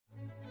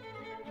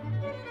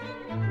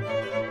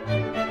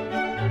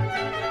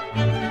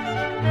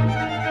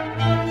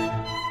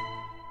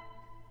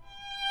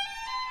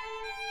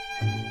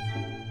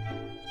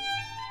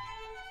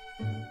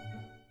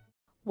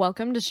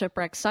Welcome to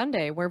Shipwreck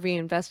Sunday, where we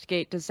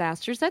investigate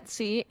disasters at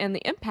sea and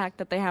the impact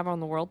that they have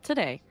on the world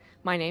today.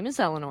 My name is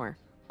Eleanor.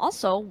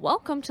 Also,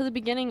 welcome to the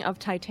beginning of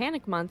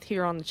Titanic Month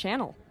here on the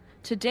channel.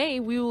 Today,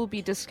 we will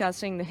be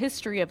discussing the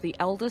history of the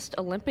eldest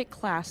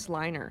Olympic-class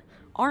liner,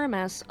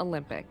 RMS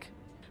Olympic.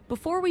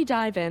 Before we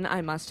dive in,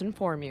 I must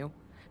inform you.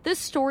 This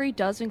story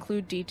does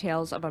include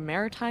details of a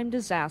maritime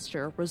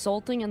disaster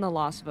resulting in the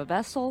loss of a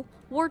vessel,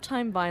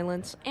 wartime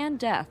violence, and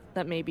death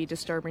that may be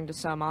disturbing to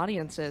some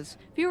audiences.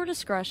 Viewer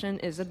discretion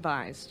is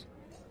advised.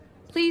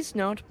 Please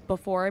note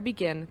before I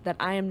begin that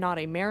I am not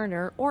a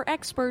mariner or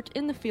expert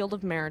in the field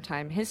of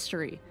maritime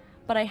history,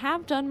 but I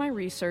have done my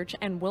research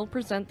and will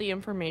present the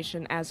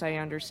information as I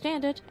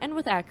understand it and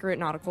with accurate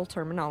nautical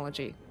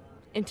terminology.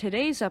 In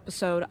today's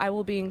episode, I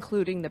will be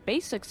including the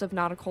basics of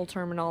nautical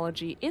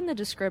terminology in the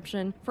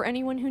description for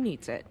anyone who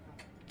needs it.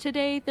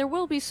 Today, there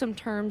will be some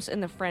terms in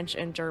the French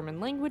and German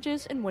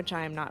languages in which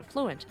I am not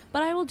fluent,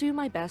 but I will do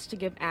my best to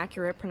give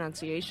accurate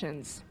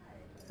pronunciations.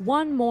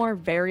 One more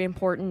very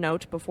important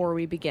note before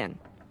we begin.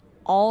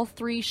 All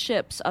three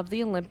ships of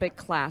the Olympic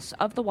class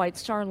of the White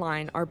Star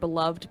Line are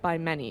beloved by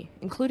many,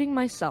 including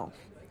myself.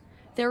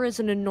 There is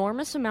an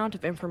enormous amount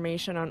of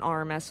information on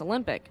RMS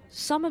Olympic,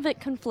 some of it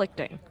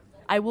conflicting.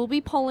 I will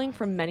be pulling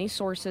from many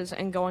sources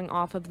and going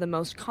off of the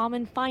most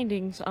common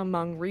findings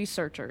among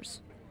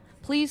researchers.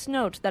 Please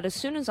note that as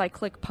soon as I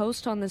click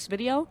post on this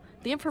video,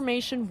 the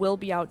information will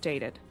be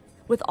outdated.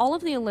 With all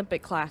of the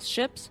Olympic class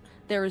ships,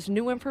 there is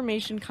new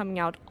information coming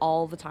out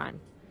all the time.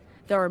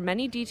 There are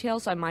many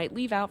details I might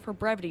leave out for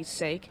brevity's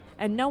sake,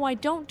 and no, I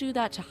don't do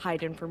that to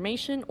hide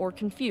information or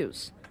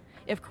confuse.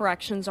 If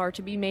corrections are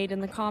to be made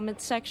in the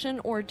comments section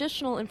or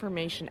additional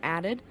information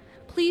added,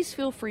 please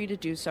feel free to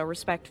do so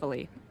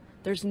respectfully.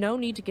 There's no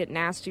need to get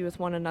nasty with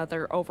one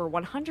another over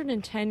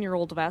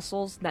 110-year-old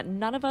vessels that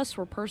none of us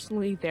were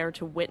personally there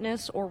to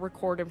witness or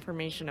record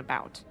information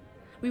about.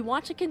 We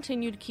want to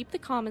continue to keep the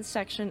comments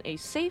section a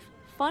safe,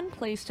 fun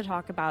place to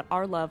talk about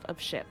our love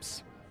of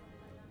ships.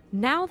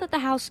 Now that the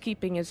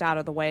housekeeping is out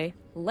of the way,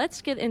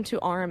 let's get into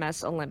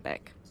RMS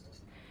Olympic.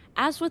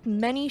 As with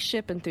many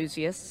ship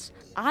enthusiasts,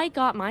 I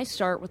got my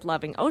start with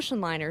loving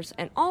ocean liners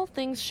and all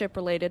things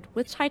ship-related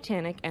with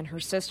Titanic and her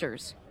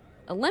sisters.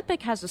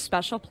 Olympic has a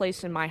special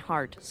place in my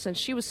heart since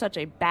she was such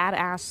a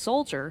badass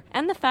soldier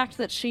and the fact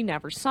that she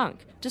never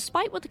sunk,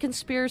 despite what the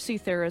conspiracy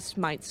theorists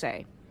might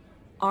say.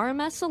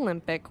 RMS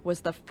Olympic was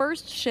the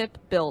first ship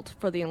built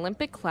for the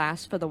Olympic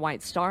class for the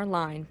White Star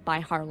Line by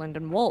Harland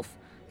and Wolff,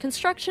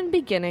 construction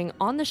beginning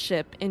on the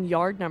ship in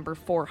yard number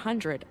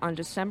 400 on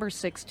December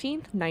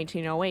 16,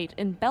 1908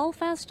 in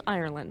Belfast,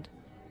 Ireland.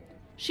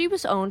 She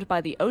was owned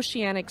by the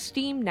Oceanic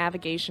Steam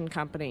Navigation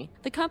Company,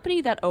 the company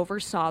that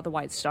oversaw the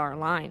White Star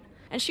Line,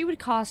 and she would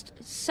cost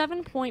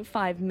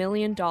 $7.5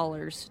 million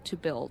to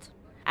build.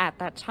 At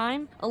that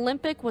time,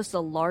 Olympic was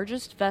the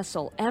largest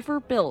vessel ever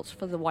built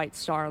for the White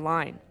Star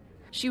Line.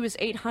 She was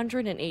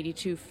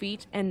 882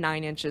 feet and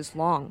 9 inches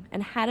long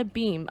and had a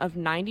beam of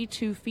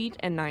 92 feet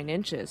and 9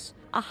 inches,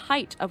 a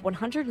height of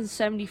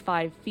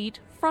 175 feet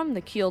from the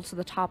keel to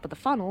the top of the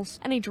funnels,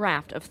 and a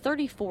draft of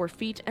 34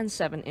 feet and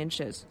 7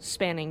 inches,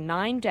 spanning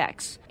 9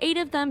 decks, 8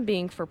 of them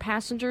being for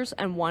passengers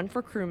and 1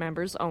 for crew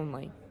members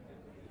only.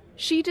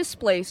 She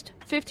displaced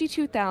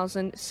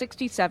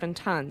 52,067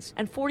 tons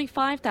and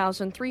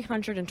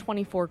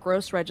 45,324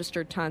 gross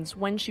registered tons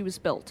when she was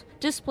built,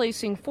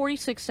 displacing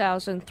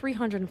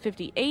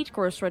 46,358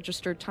 gross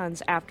registered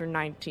tons after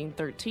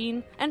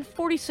 1913 and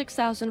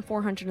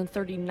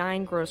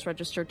 46,439 gross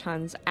registered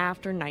tons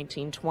after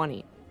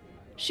 1920.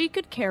 She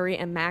could carry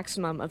a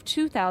maximum of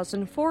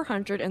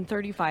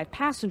 2,435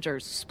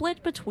 passengers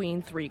split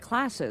between 3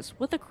 classes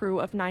with a crew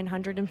of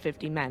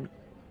 950 men.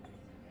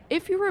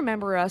 If you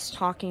remember us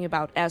talking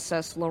about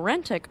SS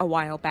Laurentic a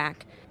while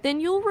back, then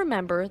you'll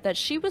remember that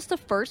she was the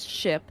first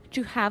ship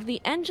to have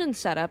the engine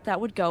setup that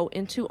would go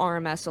into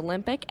RMS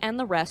Olympic and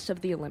the rest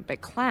of the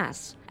Olympic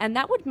class, and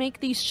that would make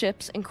these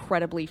ships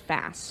incredibly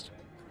fast.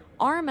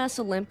 RMS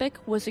Olympic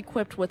was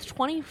equipped with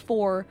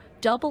 24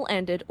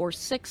 double-ended or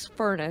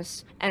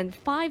 6-furnace and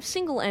 5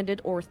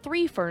 single-ended or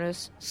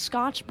 3-furnace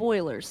Scotch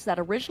boilers that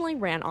originally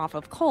ran off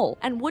of coal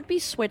and would be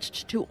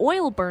switched to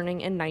oil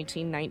burning in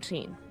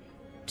 1919.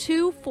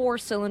 2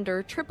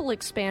 4-cylinder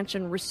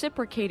triple-expansion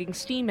reciprocating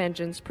steam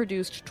engines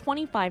produced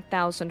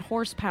 25,000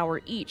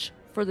 horsepower each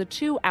for the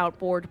 2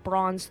 outboard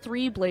bronze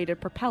 3-bladed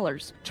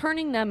propellers,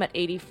 turning them at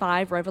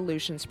 85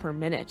 revolutions per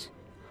minute.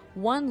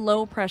 1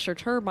 low-pressure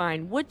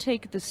turbine would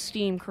take the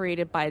steam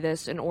created by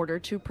this in order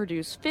to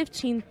produce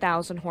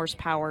 15,000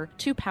 horsepower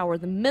to power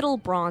the middle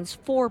bronze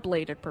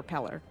 4-bladed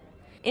propeller.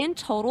 In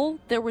total,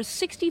 there was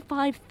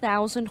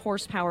 65,000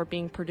 horsepower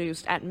being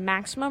produced at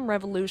maximum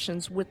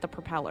revolutions with the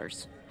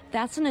propellers.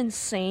 That's an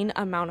insane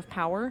amount of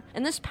power,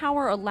 and this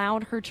power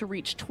allowed her to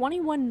reach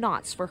 21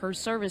 knots for her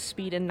service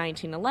speed in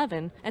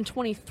 1911 and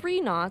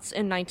 23 knots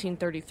in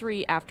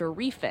 1933 after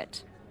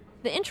refit.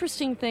 The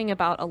interesting thing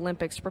about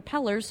Olympic's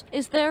propellers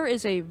is there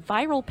is a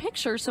viral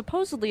picture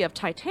supposedly of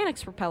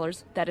Titanic's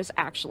propellers that is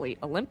actually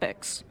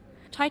Olympic's.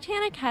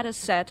 Titanic had a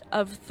set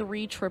of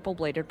 3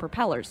 triple-bladed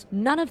propellers.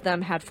 None of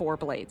them had 4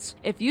 blades.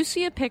 If you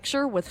see a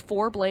picture with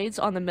 4 blades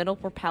on the middle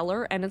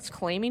propeller and it's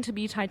claiming to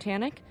be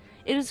Titanic,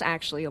 it is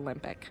actually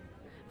Olympic.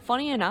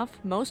 Funny enough,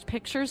 most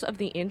pictures of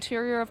the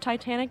interior of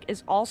Titanic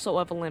is also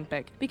of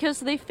Olympic because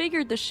they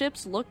figured the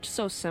ships looked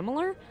so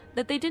similar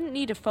that they didn't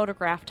need to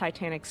photograph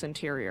Titanic's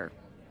interior.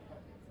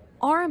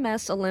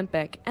 RMS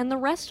Olympic and the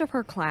rest of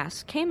her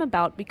class came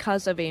about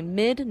because of a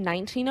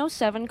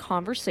mid-1907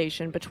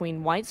 conversation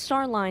between White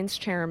Star Line's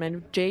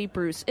chairman J.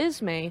 Bruce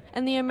Ismay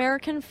and the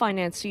American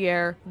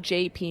financier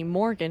J.P.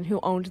 Morgan, who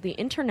owned the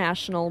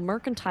International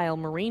Mercantile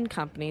Marine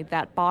Company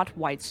that bought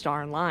White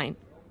Star Line.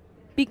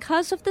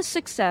 Because of the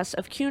success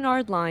of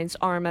Cunard Line's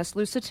RMS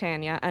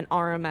Lusitania and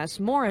RMS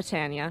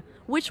Mauretania,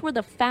 which were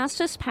the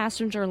fastest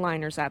passenger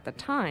liners at the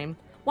time,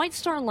 White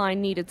Star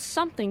Line needed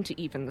something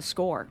to even the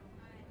score.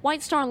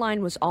 White Star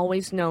Line was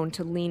always known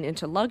to lean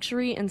into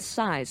luxury and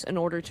size in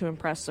order to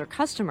impress their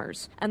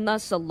customers, and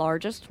thus the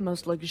largest,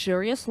 most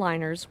luxurious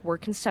liners were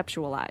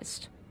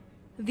conceptualized.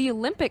 The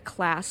Olympic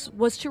class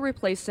was to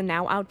replace the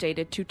now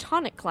outdated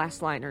Teutonic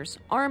class liners,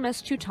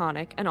 RMS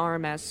Teutonic and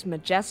RMS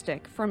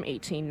Majestic, from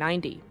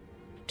 1890.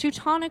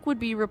 Teutonic would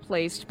be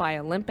replaced by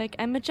Olympic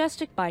and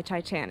Majestic by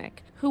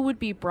Titanic, who would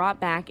be brought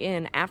back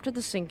in after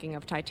the sinking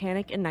of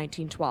Titanic in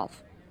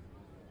 1912.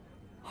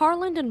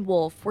 Harland and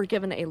Wolff were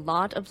given a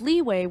lot of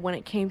leeway when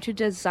it came to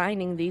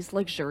designing these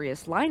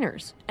luxurious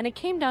liners, and it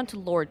came down to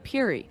Lord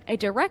Peary, a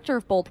director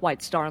of both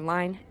White Star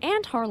Line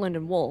and Harland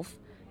and Wolff,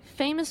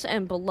 famous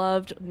and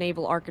beloved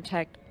naval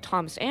architect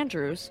Thomas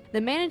Andrews,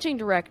 the managing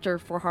director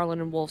for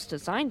Harland and Wolff's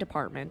design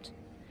department,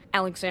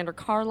 Alexander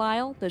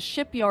Carlisle, the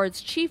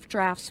shipyard's chief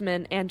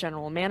draftsman and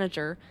general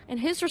manager,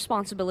 and his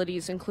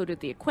responsibilities included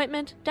the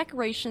equipment,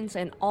 decorations,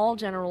 and all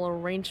general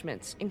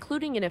arrangements,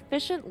 including an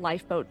efficient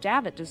lifeboat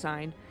davit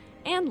design,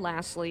 and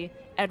lastly,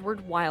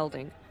 Edward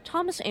Wilding,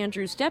 Thomas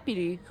Andrews'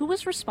 deputy, who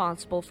was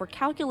responsible for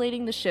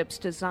calculating the ship's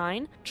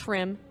design,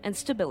 trim, and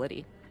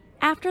stability.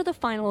 After the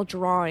final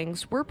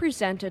drawings were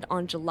presented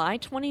on July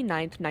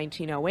 29,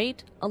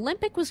 1908,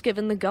 Olympic was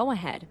given the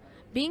go-ahead,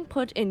 being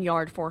put in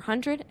Yard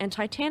 400 and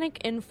Titanic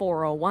in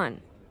 401.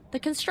 The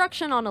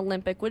construction on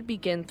Olympic would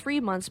begin 3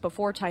 months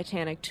before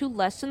Titanic to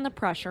lessen the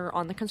pressure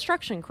on the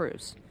construction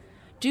crews.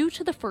 Due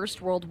to the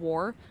First World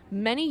War,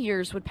 many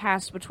years would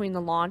pass between the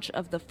launch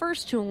of the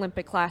first 2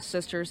 Olympic-class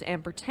sisters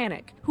and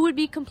Britannic, who would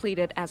be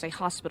completed as a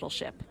hospital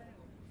ship.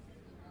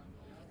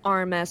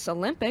 RMS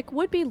Olympic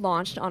would be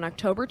launched on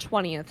October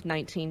 20th,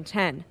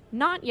 1910,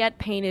 not yet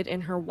painted in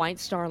her White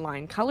Star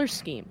Line color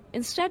scheme,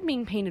 instead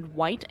being painted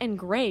white and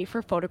gray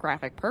for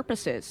photographic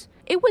purposes.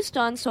 It was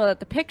done so that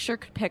the picture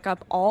could pick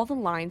up all the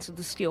lines of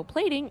the steel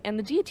plating and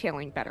the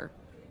detailing better.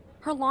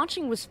 Her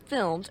launching was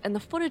filmed, and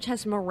the footage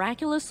has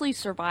miraculously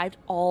survived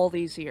all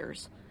these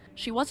years.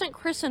 She wasn't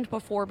christened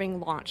before being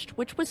launched,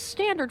 which was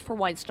standard for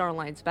White Star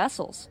Line's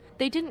vessels.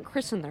 They didn't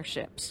christen their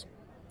ships.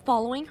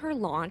 Following her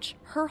launch,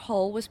 her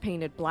hull was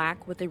painted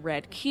black with a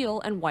red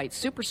keel and white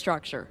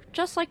superstructure,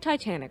 just like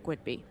Titanic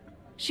would be.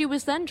 She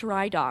was then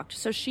dry docked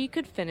so she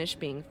could finish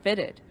being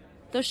fitted.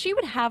 Though she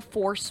would have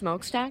 4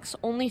 smokestacks,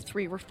 only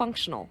 3 were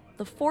functional.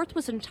 The 4th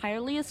was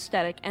entirely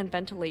aesthetic and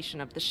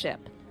ventilation of the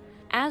ship.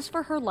 As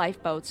for her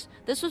lifeboats,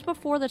 this was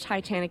before the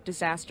Titanic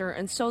disaster,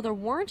 and so there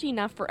weren't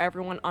enough for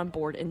everyone on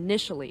board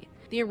initially.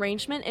 The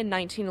arrangement in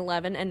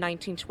 1911 and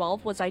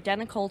 1912 was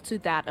identical to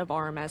that of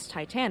RMS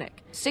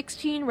Titanic,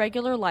 16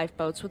 regular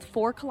lifeboats with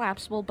 4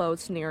 collapsible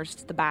boats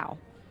nearest the bow.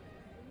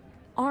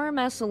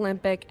 RMS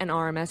Olympic and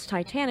RMS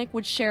Titanic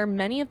would share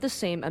many of the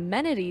same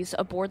amenities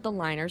aboard the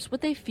liners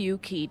with a few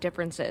key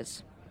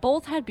differences.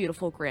 Both had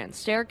beautiful grand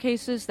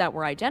staircases that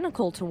were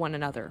identical to one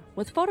another,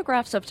 with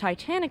photographs of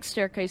Titanic's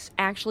staircase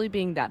actually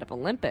being that of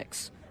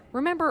Olympic's.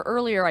 Remember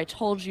earlier I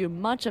told you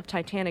much of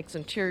Titanic's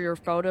interior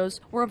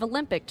photos were of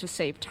Olympic to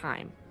save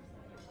time.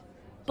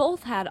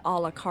 Both had a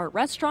la carte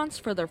restaurants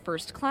for their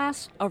first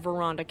class, a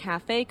veranda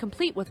cafe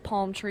complete with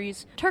palm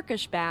trees,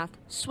 Turkish bath,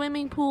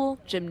 swimming pool,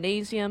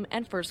 gymnasium,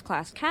 and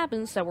first-class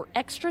cabins that were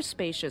extra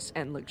spacious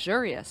and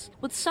luxurious,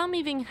 with some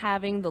even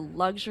having the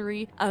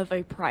luxury of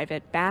a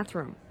private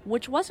bathroom,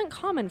 which wasn't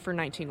common for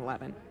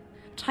 1911.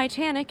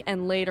 Titanic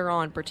and later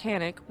on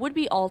Britannic would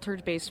be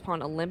altered based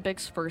upon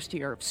Olympic's first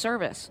year of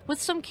service,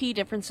 with some key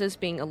differences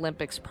being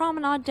Olympic's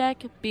promenade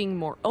deck being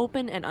more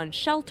open and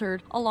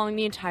unsheltered along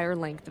the entire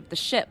length of the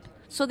ship,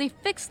 so they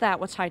fixed that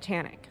with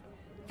Titanic.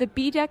 The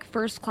B-deck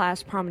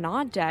first-class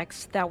promenade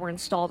decks that were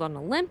installed on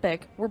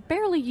Olympic were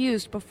barely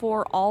used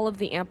before all of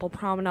the ample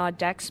promenade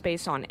deck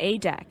space on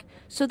A-deck,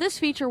 so this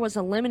feature was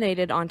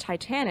eliminated on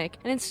Titanic,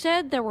 and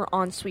instead there were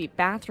ensuite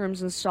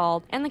bathrooms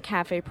installed and the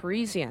Café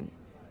Parisien.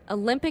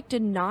 Olympic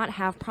did not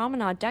have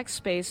promenade deck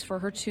space for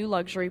her 2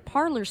 luxury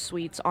parlor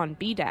suites on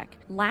B-deck,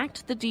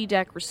 lacked the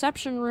D-deck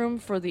reception room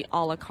for the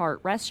a la carte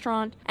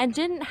restaurant, and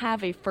didn't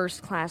have a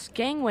first-class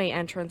gangway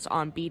entrance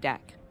on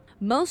B-deck.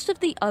 Most of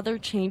the other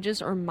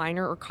changes are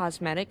minor or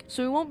cosmetic,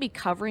 so we won't be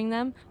covering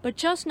them, but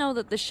just know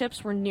that the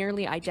ships were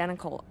nearly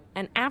identical,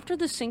 And after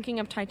the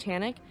sinking of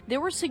Titanic, there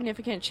were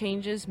significant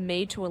changes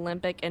made to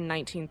Olympic in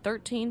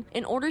 1913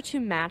 in order to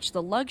match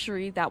the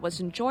luxury that was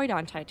enjoyed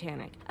on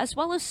Titanic, as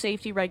well as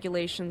safety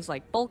regulations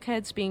like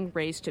bulkheads being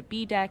raised to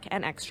B deck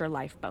and extra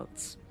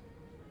lifeboats.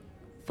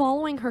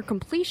 Following her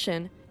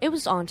completion, it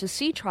was on to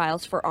sea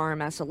trials for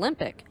RMS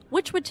Olympic,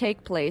 which would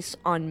take place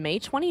on May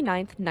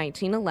 29,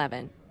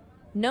 1911.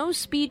 No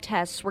speed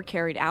tests were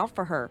carried out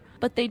for her,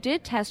 but they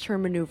did test her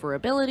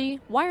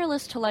maneuverability,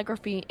 wireless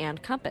telegraphy,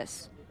 and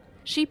compass.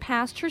 She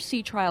passed her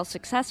sea trial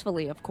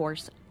successfully, of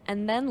course,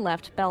 and then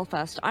left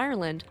Belfast,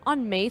 Ireland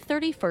on May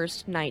 31,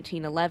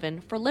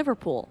 1911 for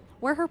Liverpool,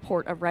 where her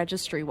port of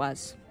registry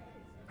was.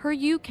 Her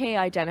UK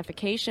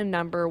identification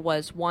number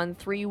was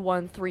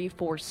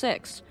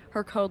 131346.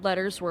 Her code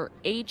letters were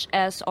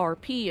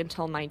HSRP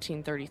until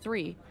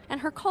 1933,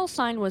 and her call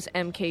sign was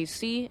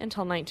MKC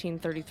until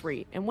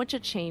 1933, in which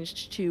it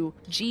changed to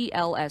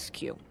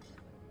GLSQ.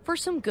 For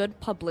some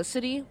good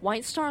publicity,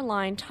 White Star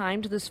Line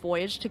timed this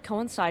voyage to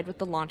coincide with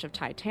the launch of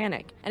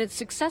Titanic, and it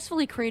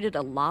successfully created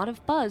a lot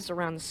of buzz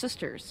around the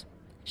sisters.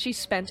 She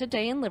spent a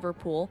day in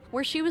Liverpool,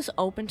 where she was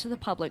open to the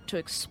public to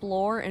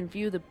explore and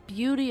view the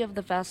beauty of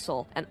the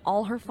vessel and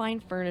all her fine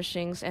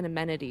furnishings and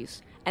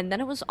amenities, and then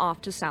it was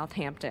off to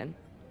Southampton.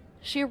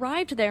 She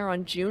arrived there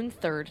on June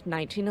 3,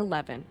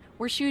 1911,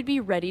 where she would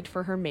be readied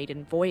for her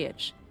maiden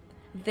voyage.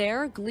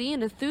 There, glee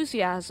and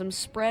enthusiasm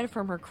spread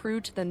from her crew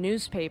to the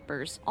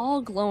newspapers,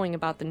 all glowing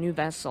about the new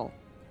vessel.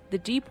 The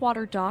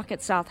Deepwater Dock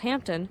at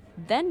Southampton,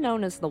 then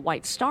known as the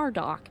White Star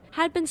Dock,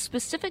 had been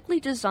specifically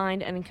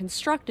designed and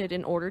constructed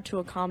in order to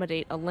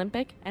accommodate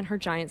Olympic and her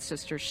giant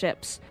sister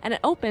ships, and it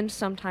opened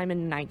sometime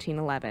in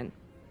 1911.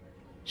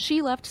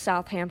 She left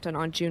Southampton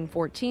on June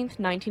 14,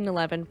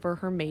 1911 for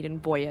her maiden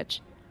voyage,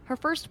 her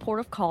first port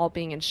of call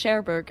being in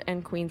Cherbourg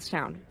and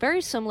Queenstown,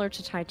 very similar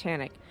to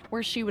Titanic,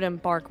 where she would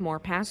embark more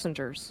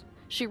passengers.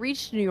 She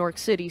reached New York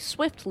City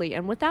swiftly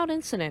and without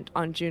incident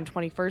on June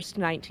 21,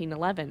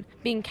 1911,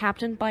 being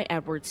captained by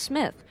Edward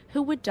Smith,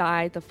 who would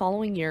die the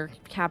following year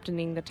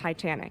captaining the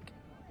Titanic.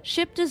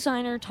 Ship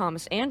designer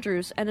Thomas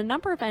Andrews and a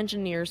number of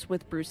engineers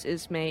with Bruce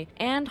Ismay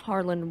and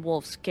Harlan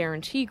Wolff's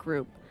Guarantee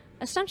Group,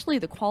 essentially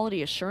the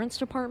quality assurance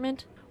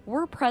department,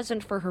 were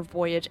present for her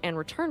voyage and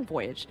return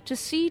voyage to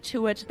see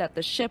to it that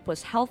the ship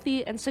was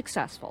healthy and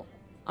successful.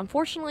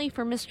 Unfortunately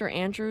for Mr.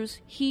 Andrews,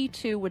 he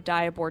too would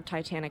die aboard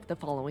Titanic the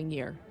following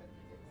year.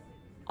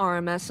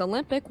 RMS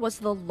Olympic was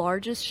the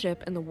largest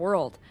ship in the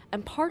world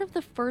and part of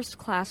the first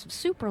class of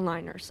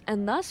superliners,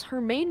 and thus her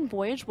maiden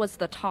voyage was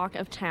the talk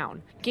of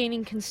town,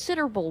 gaining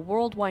considerable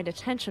worldwide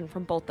attention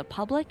from both the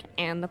public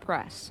and the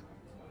press.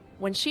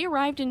 When she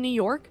arrived in New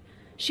York,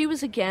 she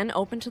was again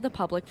open to the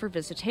public for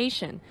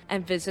visitation,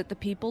 and visit the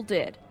people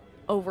did.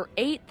 Over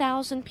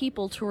 8,000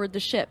 people toured the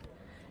ship,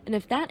 and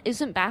if that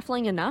isn't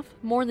baffling enough,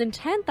 more than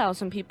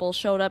 10,000 people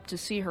showed up to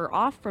see her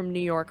off from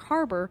New York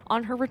Harbor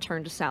on her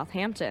return to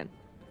Southampton.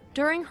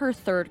 During her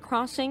third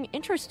crossing,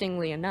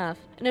 interestingly enough,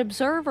 an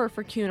observer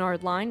for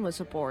Cunard Line was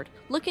aboard,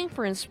 looking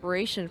for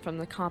inspiration from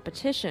the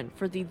competition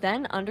for the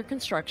then under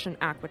construction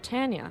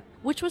Aquitania,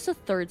 which was a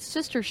third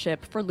sister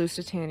ship for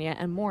Lusitania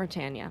and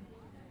Mauretania.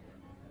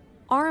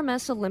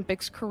 RMS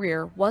Olympic's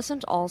career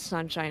wasn't all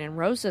sunshine and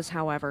roses,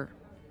 however.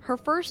 Her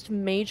first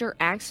major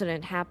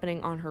accident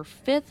happening on her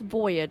fifth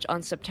voyage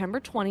on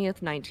September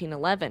 20th,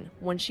 1911,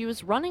 when she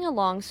was running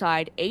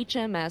alongside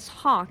HMS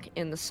Hawke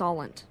in the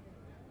Solent.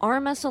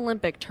 RMS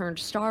Olympic turned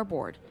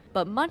starboard,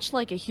 but much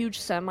like a huge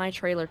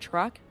semi-trailer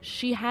truck,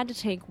 she had to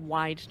take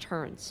wide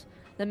turns.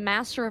 The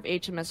master of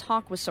HMS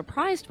Hawke was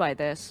surprised by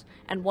this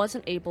and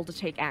wasn't able to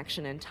take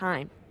action in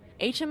time.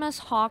 HMS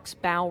Hawke's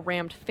bow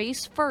rammed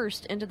face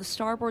first into the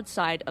starboard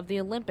side of the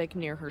Olympic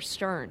near her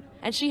stern,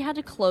 and she had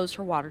to close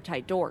her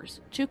watertight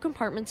doors, 2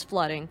 compartments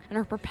flooding and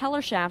her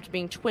propeller shaft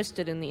being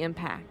twisted in the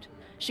impact.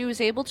 She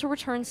was able to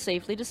return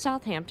safely to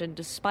Southampton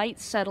despite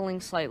settling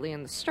slightly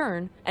in the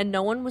stern, and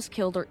no one was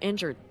killed or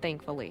injured,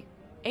 thankfully.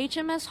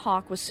 HMS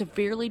Hawke was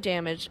severely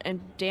damaged and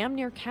damn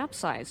near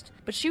capsized,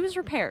 but she was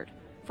repaired.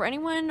 For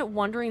anyone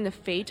wondering the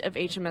fate of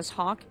HMS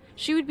Hawke,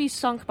 she would be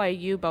sunk by a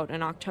U-boat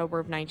in October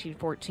of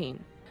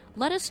 1914.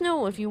 Let us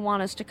know if you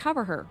want us to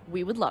cover her.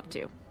 We would love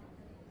to.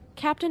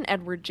 Captain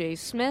Edward J.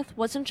 Smith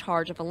was in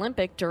charge of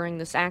Olympic during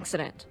this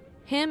accident.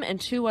 Him and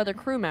 2 other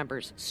crew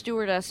members,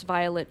 stewardess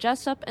Violet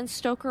Jessup and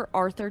stoker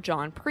Arthur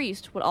John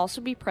Priest, would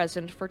also be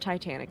present for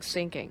Titanic's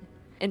sinking.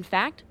 In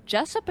fact,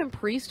 Jessup and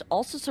Priest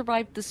also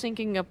survived the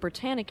sinking of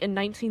Britannic in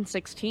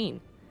 1916.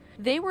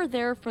 They were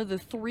there for the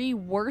 3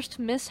 worst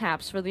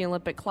mishaps for the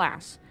Olympic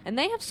class, and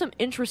they have some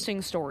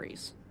interesting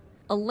stories.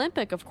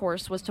 Olympic, of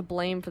course, was to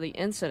blame for the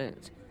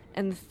incident,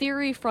 and the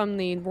theory from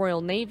the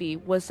Royal Navy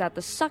was that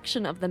the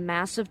suction of the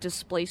massive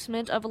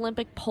displacement of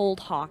Olympic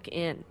pulled Hawke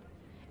in.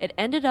 It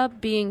ended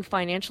up being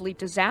financially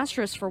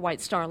disastrous for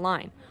White Star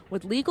Line,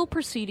 with legal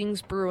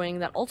proceedings brewing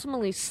that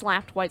ultimately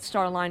slapped White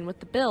Star Line with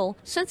the bill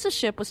since the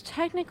ship was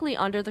technically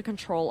under the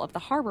control of the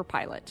harbor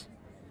pilot.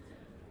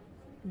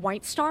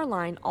 White Star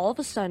Line all of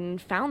a sudden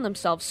found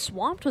themselves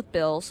swamped with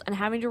bills and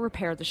having to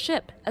repair the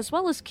ship, as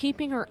well as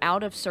keeping her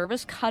out of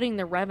service, cutting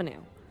their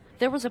revenue.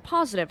 There was a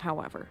positive,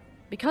 however.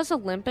 Because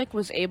Olympic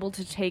was able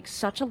to take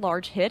such a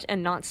large hit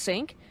and not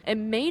sink, it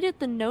made it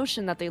the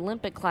notion that the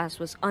Olympic class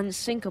was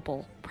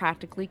unsinkable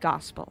practically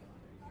gospel.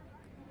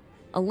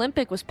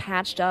 Olympic was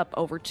patched up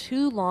over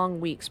 2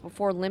 long weeks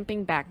before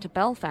limping back to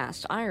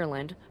Belfast,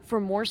 Ireland, for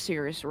more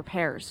serious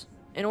repairs.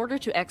 In order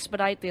to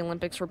expedite the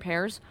Olympic's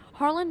repairs,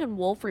 Harland and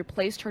Wolff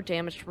replaced her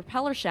damaged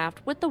propeller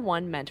shaft with the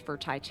one meant for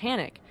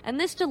Titanic, and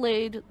this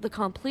delayed the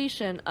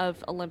completion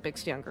of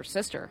Olympic's younger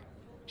sister.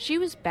 She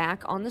was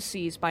back on the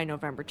seas by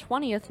November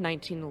 20th,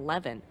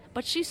 1911,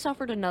 but she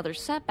suffered another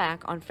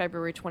setback on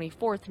February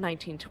 24th,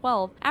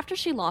 1912, after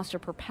she lost a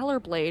propeller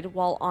blade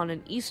while on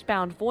an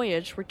eastbound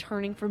voyage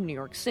returning from New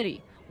York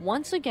City,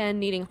 once again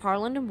needing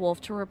Harland and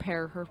Wolff to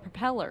repair her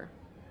propeller.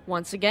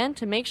 Once again,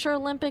 to make sure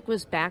Olympic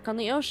was back on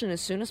the ocean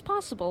as soon as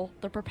possible,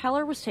 the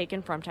propeller was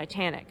taken from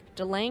Titanic,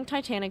 delaying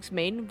Titanic's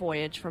maiden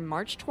voyage from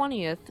March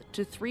 20th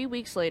to 3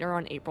 weeks later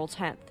on April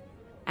 10th.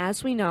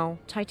 As we know,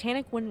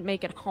 Titanic wouldn't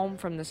make it home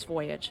from this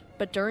voyage,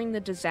 but during the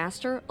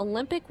disaster,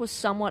 Olympic was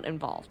somewhat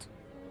involved.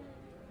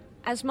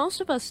 As most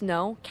of us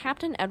know,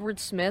 Captain Edward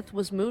Smith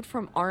was moved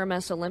from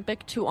RMS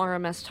Olympic to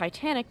RMS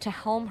Titanic to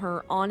helm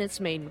her on its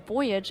maiden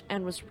voyage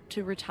and was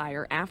to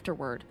retire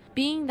afterward,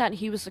 being that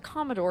he was the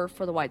Commodore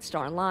for the White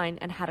Star Line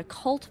and had a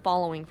cult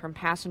following from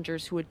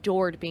passengers who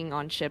adored being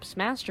on ships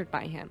mastered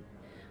by him.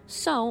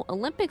 So,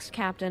 Olympic's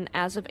captain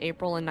as of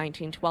April in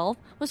 1912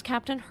 was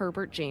Captain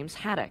Herbert James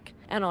Haddock,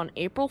 and on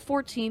April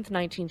 14,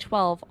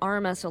 1912,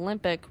 RMS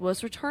Olympic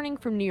was returning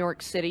from New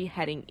York City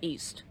heading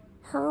east.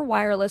 Her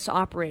wireless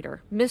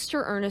operator,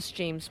 Mr. Ernest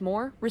James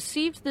Moore,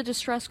 received the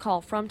distress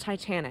call from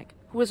Titanic,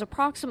 who was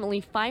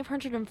approximately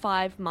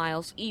 505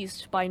 miles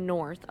east by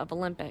north of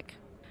Olympic.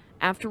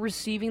 After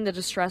receiving the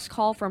distress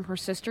call from her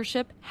sister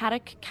ship,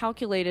 Haddock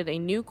calculated a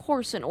new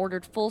course and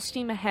ordered full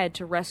steam ahead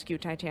to rescue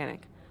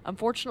Titanic.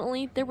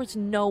 Unfortunately, there was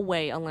no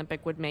way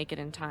Olympic would make it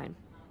in time.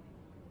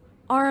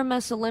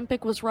 RMS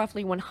Olympic was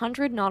roughly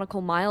 100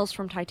 nautical miles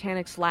from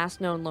Titanic's last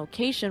known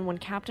location when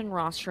Captain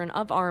Rostron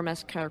of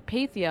RMS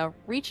Carpathia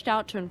reached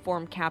out to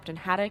inform Captain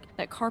Haddock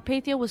that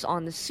Carpathia was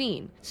on the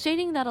scene,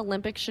 stating that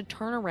Olympic should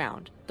turn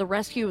around. The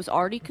rescue was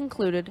already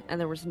concluded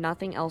and there was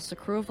nothing else the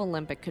crew of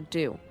Olympic could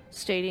do,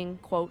 stating,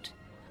 quote,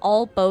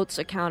 "All boats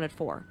accounted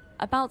for.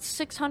 About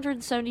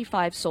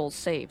 675 souls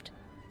saved.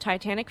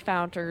 Titanic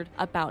foundered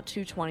about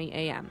 2:20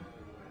 a.m.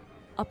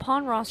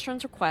 Upon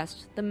Rostron's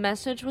request, the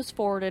message was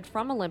forwarded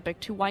from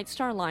Olympic to White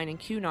Star Line and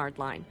Cunard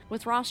Line,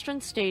 with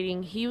Rostron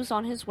stating he was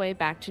on his way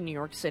back to New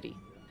York City.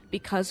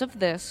 Because of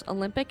this,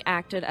 Olympic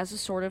acted as a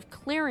sort of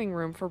clearing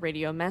room for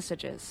radio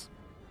messages.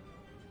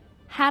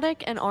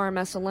 Haddock and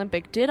RMS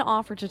Olympic did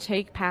offer to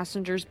take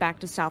passengers back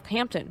to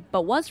Southampton,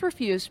 but was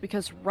refused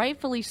because,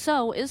 rightfully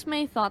so,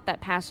 Ismay thought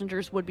that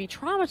passengers would be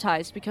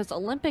traumatized because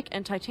Olympic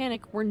and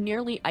Titanic were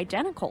nearly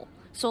identical.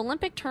 So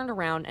Olympic turned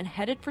around and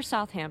headed for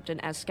Southampton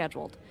as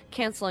scheduled,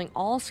 canceling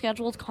all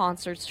scheduled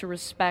concerts to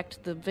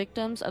respect the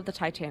victims of the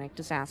Titanic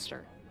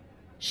disaster.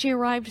 She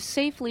arrived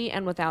safely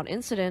and without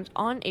incident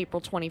on April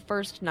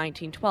 21,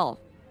 1912.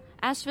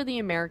 As for the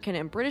American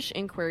and British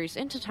inquiries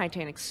into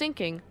Titanic's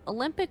sinking,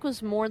 Olympic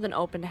was more than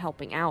open to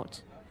helping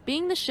out.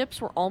 Being the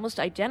ships were almost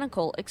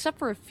identical except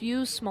for a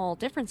few small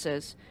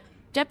differences,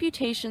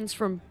 deputations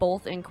from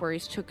both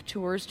inquiries took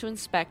tours to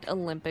inspect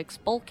Olympic's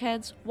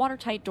bulkheads,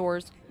 watertight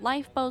doors,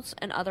 lifeboats,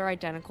 and other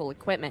identical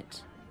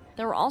equipment.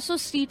 There were also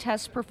sea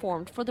tests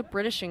performed for the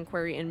British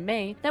inquiry in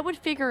May that would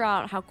figure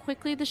out how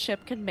quickly the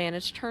ship could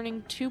manage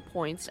turning 2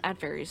 points at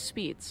various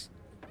speeds.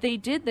 They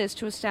did this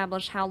to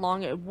establish how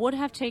long it would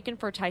have taken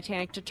for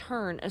Titanic to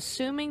turn,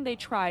 assuming they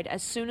tried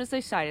as soon as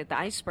they sighted the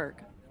iceberg.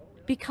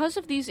 Because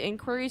of these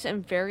inquiries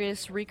and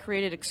various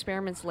recreated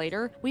experiments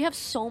later, we have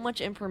so much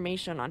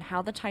information on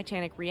how the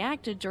Titanic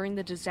reacted during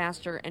the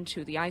disaster and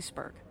to the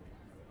iceberg.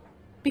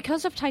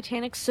 Because of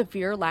Titanic's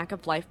severe lack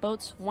of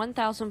lifeboats,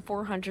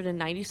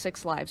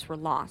 1,496 lives were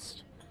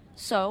lost.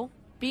 So,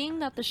 being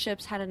that the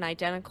ships had an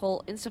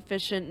identical,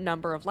 insufficient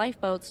number of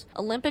lifeboats,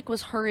 Olympic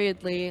was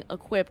hurriedly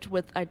equipped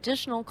with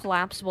additional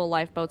collapsible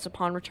lifeboats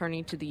upon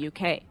returning to the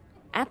UK.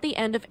 At the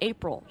end of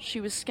April, she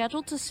was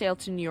scheduled to sail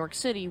to New York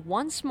City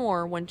once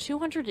more when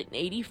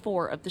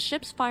 284 of the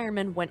ship's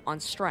firemen went on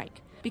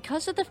strike,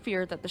 because of the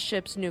fear that the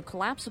ship's new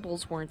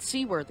collapsibles weren't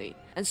seaworthy,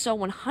 and so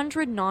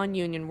 100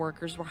 non-union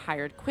workers were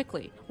hired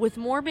quickly, with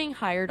more being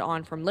hired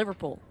on from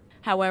Liverpool.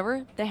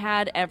 However, they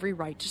had every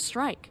right to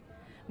strike.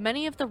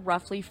 Many of the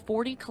roughly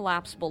 40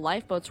 collapsible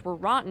lifeboats were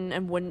rotten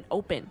and wouldn't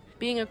open,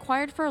 being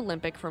acquired for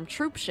Olympic from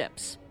troop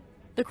ships.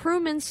 The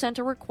crewmen sent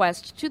a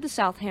request to the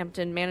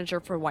Southampton manager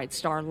for White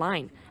Star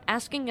Line,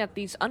 asking that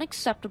these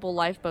unacceptable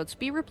lifeboats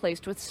be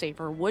replaced with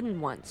safer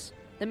wooden ones.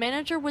 The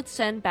manager would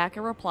send back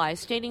a reply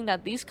stating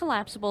that these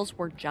collapsibles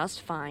were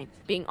just fine,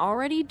 being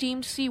already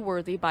deemed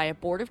seaworthy by a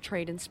Board of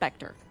Trade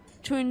inspector.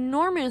 To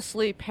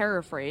enormously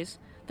paraphrase,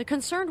 the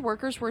concerned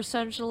workers were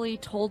essentially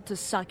told to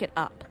suck it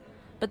up.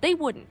 But they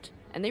wouldn't,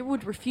 and they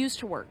would refuse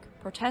to work,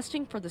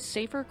 protesting for the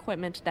safer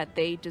equipment that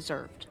they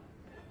deserved.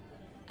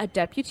 A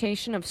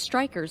deputation of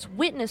strikers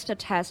witnessed a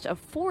test of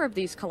 4 of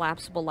these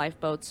collapsible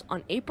lifeboats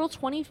on April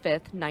 25,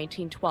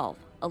 1912,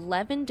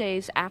 11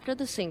 days after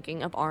the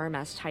sinking of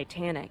RMS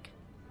Titanic.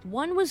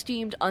 One was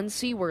deemed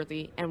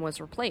unseaworthy and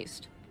was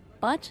replaced.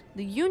 But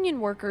the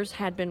union workers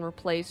had been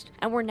replaced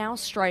and were now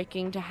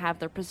striking to have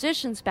their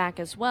positions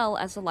back as well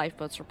as the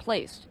lifeboats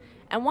replaced,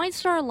 and White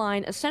Star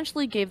Line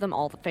essentially gave them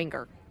all the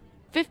finger.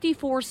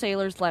 54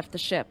 sailors left the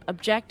ship,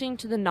 objecting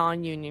to the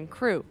non-union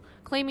crew,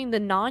 claiming the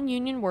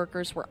non-union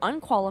workers were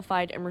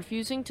unqualified and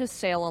refusing to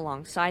sail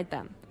alongside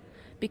them.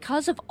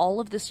 Because of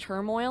all of this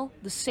turmoil,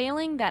 the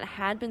sailing that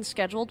had been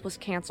scheduled was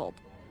canceled.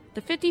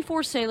 The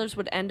 54 sailors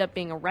would end up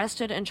being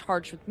arrested and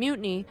charged with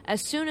mutiny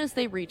as soon as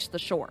they reached the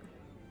shore.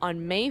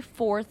 On May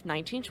 4,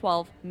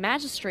 1912,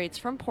 magistrates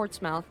from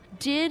Portsmouth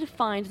did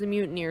find the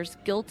mutineers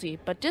guilty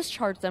but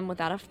discharged them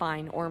without a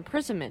fine or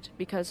imprisonment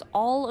because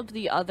all of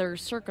the other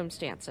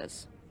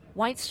circumstances.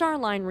 White Star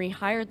Line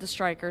rehired the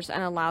strikers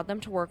and allowed them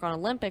to work on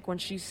Olympic when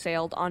she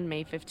sailed on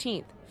May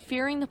 15th,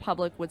 fearing the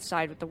public would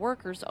side with the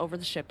workers over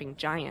the shipping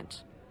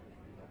giant.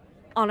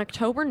 On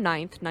October 9,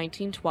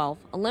 1912,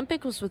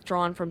 Olympic was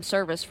withdrawn from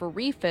service for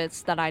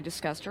refits that I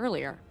discussed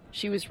earlier.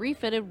 She was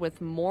refitted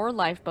with more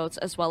lifeboats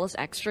as well as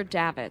extra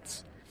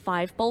davits.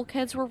 5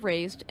 bulkheads were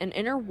raised, an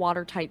inner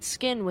watertight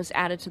skin was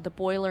added to the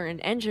boiler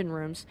and engine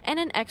rooms, and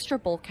an extra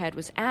bulkhead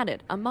was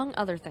added, among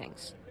other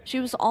things. She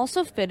was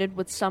also fitted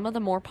with some of the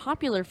more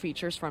popular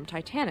features from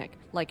Titanic,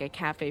 like a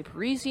Café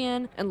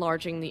Parisien,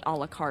 enlarging the a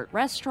la carte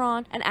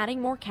restaurant, and adding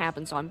more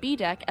cabins on B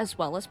deck as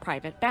well as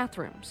private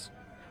bathrooms.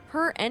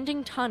 Her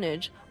ending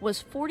tonnage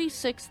was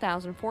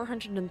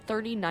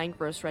 46,439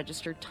 gross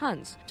registered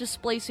tons,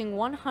 displacing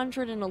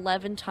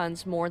 111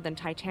 tons more than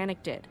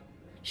Titanic did.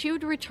 She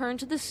would return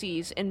to the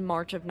seas in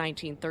March of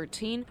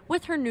 1913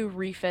 with her new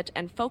refit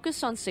and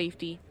focus on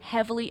safety,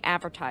 heavily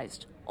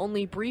advertised,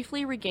 only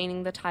briefly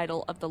regaining the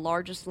title of the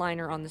largest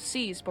liner on the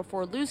seas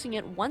before losing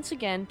it once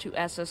again to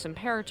SS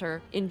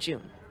Imperator in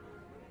June.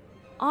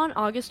 On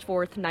August 4,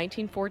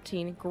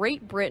 1914,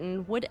 Great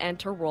Britain would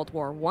enter World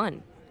War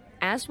I.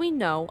 As we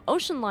know,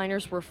 ocean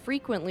liners were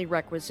frequently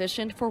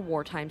requisitioned for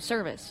wartime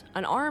service.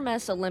 An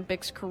RMS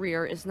Olympic's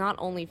career is not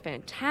only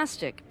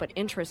fantastic, but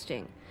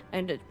interesting,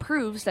 and it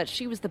proves that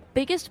she was the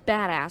biggest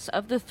badass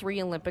of the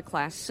 3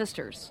 Olympic-class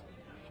sisters.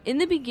 In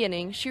the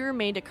beginning, she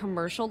remained a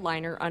commercial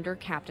liner under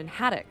Captain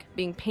Haddock,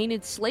 being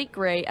painted slate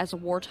gray as a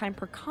wartime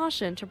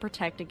precaution to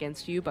protect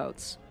against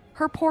U-boats.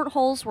 Her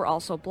portholes were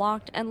also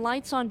blocked, and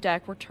lights on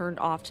deck were turned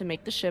off to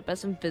make the ship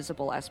as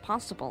invisible as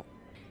possible.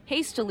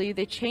 Hastily,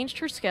 they changed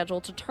her schedule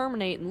to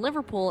terminate in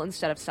Liverpool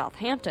instead of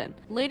Southampton,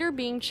 later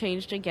being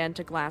changed again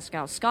to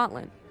Glasgow,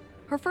 Scotland.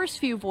 Her first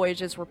few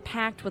voyages were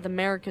packed with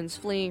Americans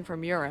fleeing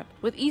from Europe,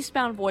 with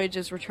eastbound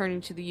voyages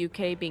returning to the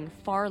UK being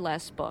far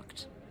less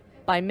booked.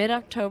 By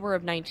mid-October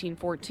of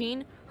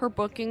 1914, her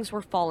bookings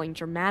were falling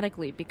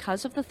dramatically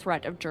because of the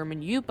threat of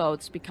German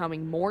U-boats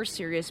becoming more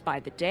serious by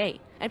the day,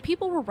 and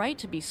people were right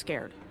to be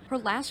scared. Her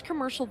last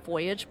commercial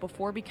voyage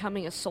before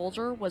becoming a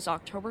soldier was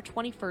October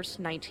 21,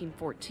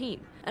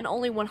 1914, and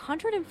only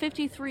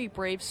 153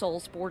 brave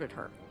souls boarded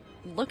her.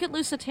 Look at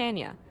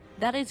Lusitania.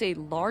 That is a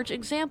large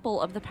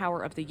example of the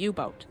power of the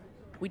U-boat.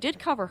 We did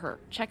cover her.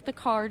 Check the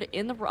card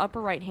in the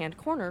upper right-hand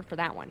corner for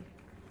that one.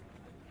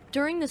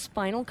 During this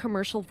final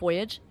commercial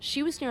voyage,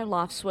 she was near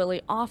Lough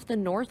Swilly off the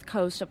north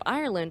coast of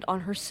Ireland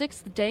on her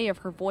 6th day of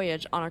her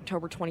voyage on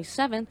October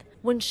 27th,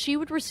 when she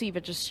would receive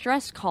a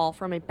distress call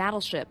from a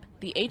battleship,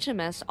 the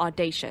HMS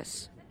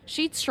Audacious.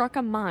 She'd struck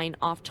a mine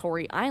off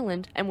Tory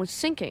Island and was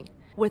sinking,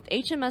 with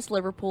HMS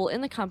Liverpool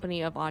in the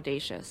company of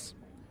Audacious.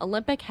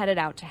 Olympic headed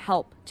out to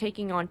help,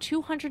 taking on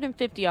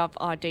 250 of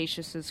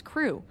Audacious's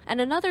crew,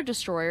 and another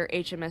destroyer,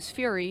 HMS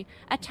Fury,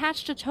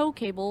 attached a tow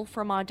cable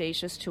from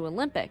Audacious to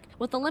Olympic,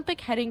 with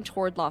Olympic heading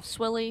toward Lough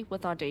Swilly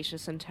with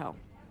Audacious in tow.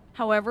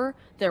 However,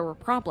 there were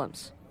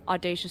problems.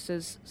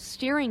 Audacious's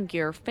steering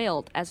gear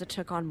failed as it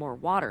took on more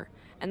water,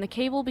 and the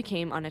cable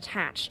became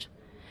unattached.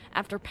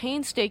 After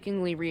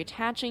painstakingly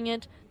reattaching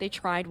it, they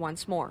tried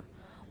once more,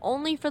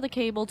 only for the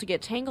cable to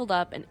get tangled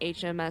up in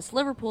HMS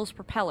Liverpool's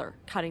propeller,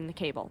 cutting the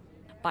cable.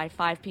 By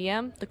 5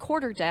 p.m., the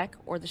quarterdeck,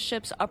 or the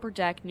ship's upper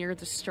deck near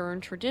the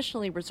stern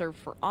traditionally reserved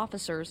for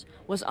officers,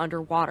 was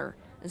underwater,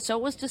 and so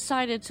it was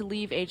decided to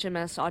leave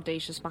HMS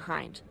Audacious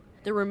behind.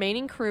 The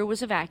remaining crew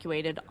was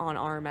evacuated on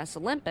RMS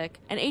Olympic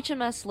and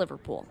HMS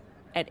Liverpool.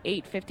 At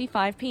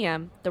 8:55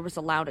 p.m., there was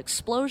a loud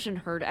explosion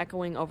heard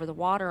echoing over the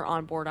water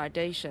on board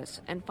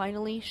Audacious, and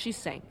finally she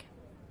sank.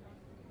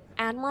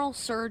 Admiral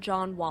Sir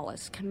John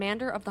Wallis,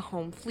 commander of the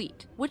Home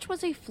Fleet, which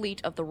was a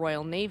fleet of the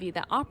Royal Navy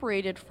that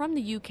operated from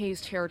the UK's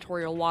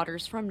territorial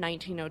waters from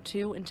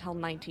 1902 until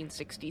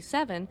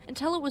 1967,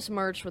 until it was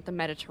merged with the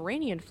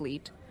Mediterranean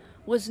Fleet,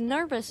 was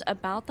nervous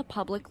about the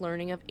public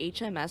learning of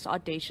HMS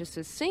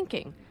Audacious's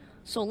sinking,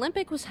 so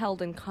Olympic was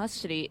held in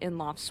custody in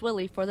Lough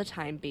Swilly for the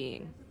time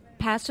being.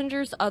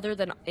 Passengers other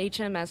than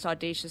HMS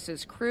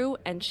Audacious's crew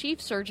and Chief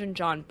Surgeon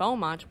John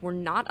Beaumont were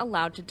not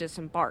allowed to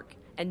disembark,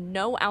 and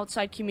no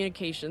outside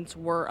communications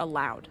were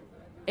allowed.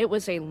 It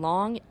was a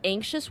long,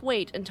 anxious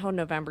wait until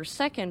November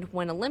 2nd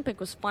when Olympic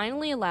was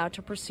finally allowed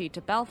to proceed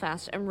to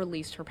Belfast and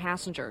released her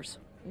passengers.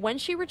 When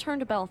she returned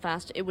to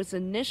Belfast, it was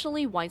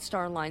initially White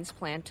Star Line's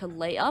plan to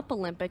lay up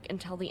Olympic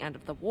until the end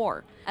of the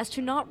war, as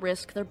to not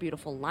risk their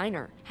beautiful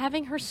liner,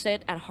 having her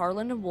sit at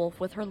Harland and Wolff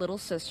with her little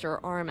sister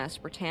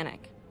RMS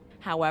Britannic.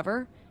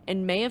 However,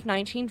 in May of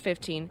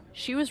 1915,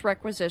 she was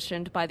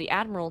requisitioned by the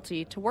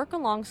Admiralty to work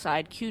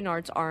alongside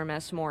Cunard's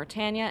RMS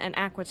Mauretania and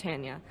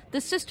Aquitania,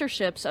 the sister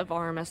ships of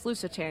RMS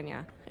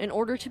Lusitania, in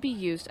order to be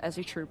used as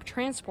a troop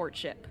transport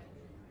ship.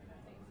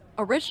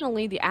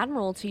 Originally, the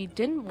Admiralty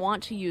didn't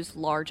want to use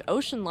large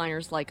ocean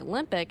liners like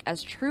Olympic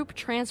as troop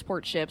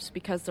transport ships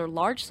because their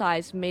large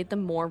size made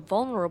them more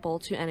vulnerable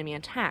to enemy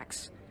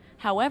attacks.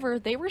 However,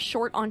 they were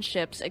short on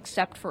ships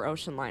except for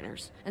ocean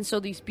liners, and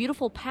so these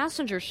beautiful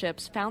passenger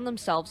ships found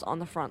themselves on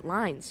the front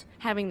lines,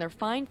 having their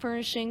fine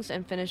furnishings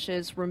and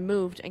finishes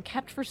removed and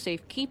kept for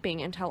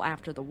safekeeping until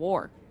after the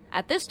war.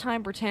 At this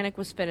time, Britannic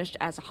was finished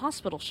as a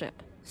hospital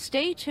ship.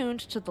 Stay tuned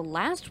to the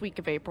last week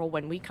of April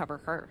when we cover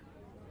her.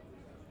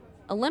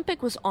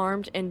 Olympic was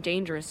armed and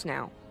dangerous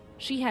now.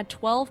 She had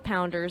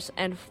 12-pounders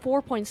and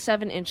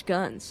 4.7-inch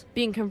guns,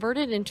 being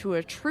converted into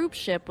a troop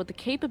ship with the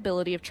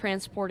capability of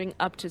transporting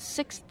up to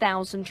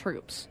 6,000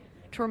 troops.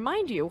 To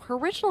remind you, her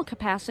original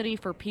capacity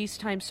for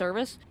peacetime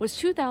service was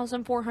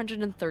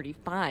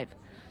 2,435,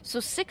 so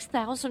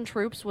 6,000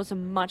 troops was a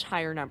much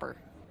higher number.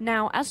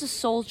 Now, as a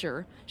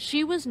soldier,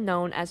 she was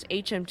known as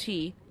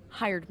HMT,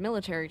 Hired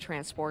Military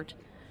Transport,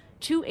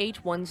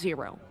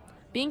 2810.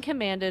 Being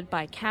commanded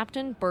by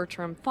Captain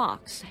Bertram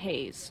Fox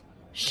Hayes.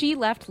 She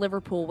left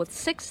Liverpool with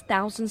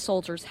 6,000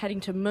 soldiers heading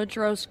to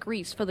Mudros,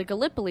 Greece for the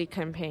Gallipoli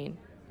campaign.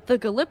 The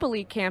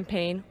Gallipoli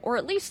campaign, or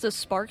at least the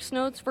Sparks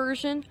Notes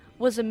version,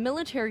 was a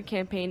military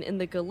campaign in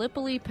the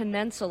Gallipoli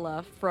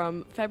Peninsula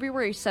from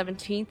February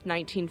 17,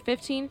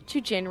 1915 to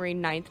January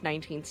 9,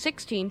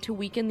 1916 to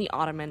weaken the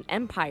Ottoman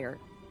Empire.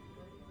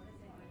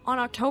 On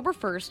October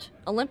 1st,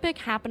 Olympic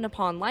happened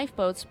upon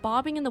lifeboats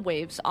bobbing in the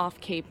waves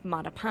off Cape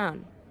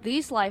Matapan.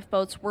 These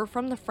lifeboats were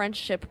from the French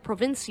ship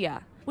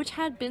Provincia, which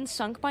had been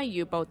sunk by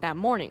U-boat that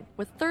morning,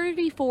 with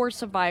 34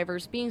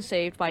 survivors being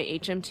saved by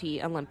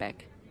HMT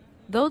Olympic.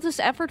 Though this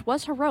effort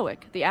was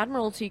heroic, the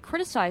Admiralty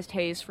criticized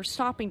Hayes for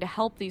stopping to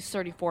help these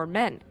 34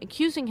 men,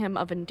 accusing him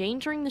of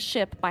endangering the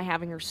ship by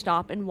having her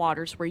stop in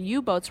waters where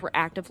U-boats were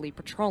actively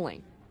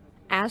patrolling.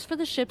 As for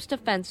the ship's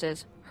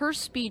defenses, her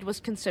speed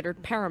was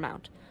considered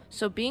paramount,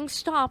 so being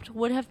stopped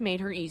would have made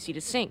her easy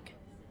to sink.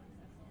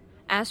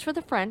 As for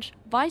the French,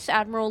 Vice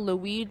Admiral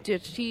Louis de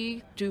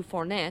T.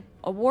 Dufournet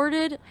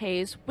awarded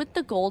Hayes with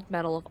the Gold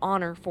Medal of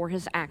Honor for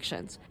his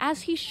actions,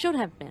 as he should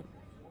have been.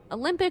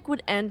 Olympic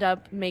would end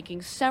up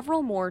making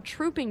several more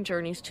trooping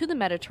journeys to the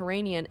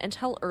Mediterranean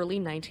until early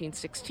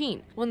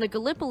 1916, when the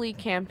Gallipoli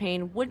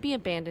campaign would be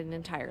abandoned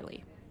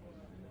entirely.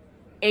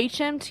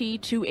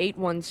 HMT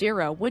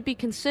 2810 would be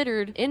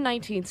considered in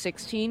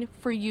 1916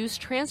 for use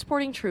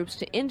transporting troops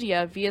to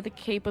India via the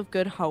Cape of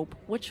Good Hope,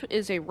 which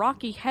is a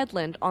rocky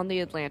headland on the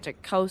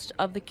Atlantic coast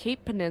of the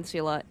Cape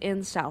Peninsula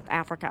in South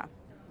Africa.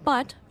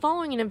 But,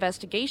 following an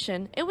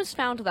investigation, it was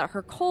found that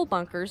her coal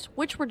bunkers,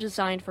 which were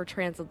designed for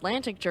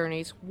transatlantic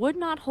journeys, would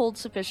not hold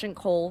sufficient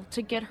coal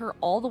to get her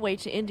all the way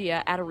to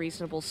India at a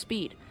reasonable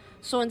speed.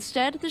 So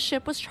instead, the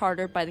ship was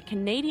chartered by the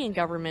Canadian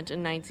government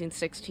in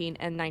 1916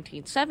 and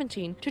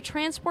 1917 to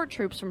transport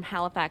troops from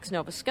Halifax,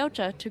 Nova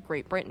Scotia to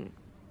Great Britain.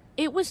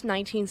 It was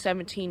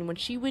 1917 when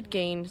she would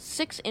gain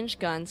 6-inch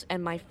guns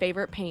and my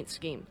favorite paint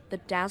scheme, the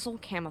Dazzle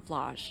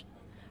Camouflage.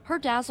 Her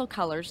Dazzle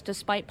colors,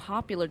 despite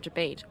popular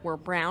debate, were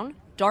brown,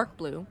 dark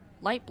blue,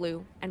 light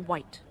blue, and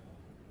white.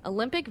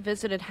 Olympic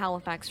visited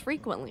Halifax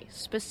frequently,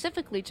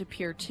 specifically to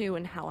Pier 2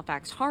 in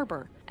Halifax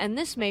Harbor, and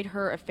this made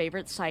her a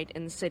favorite sight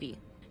in the city.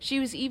 She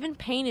was even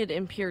painted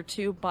in Pier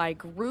 2 by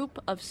Group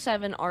of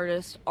 7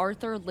 artist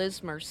Arthur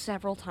Lismer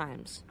several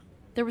times.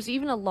 There was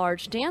even a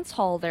large dance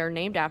hall there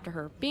named after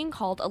her, being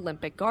called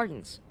Olympic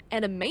Gardens,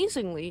 and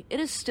amazingly, it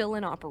is still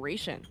in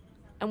operation.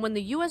 And when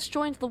the US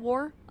joined the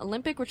war,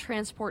 Olympic would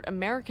transport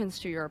Americans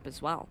to Europe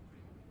as well.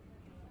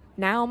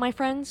 Now, my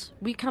friends,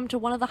 we come to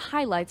one of the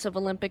highlights of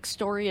Olympic's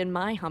story in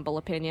my humble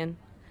opinion.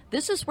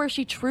 This is where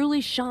she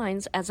truly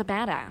shines as a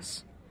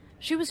badass.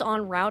 She was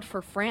en route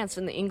for France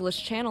in the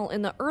English Channel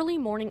in the early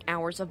morning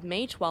hours of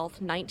May 12,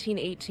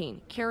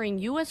 1918, carrying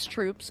U.S.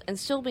 troops and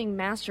still being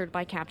mastered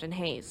by Captain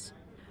Hayes.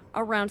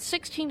 Around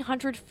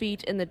 1,600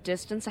 feet in the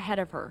distance ahead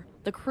of her,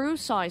 the crew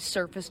saw a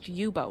surfaced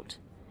U-boat.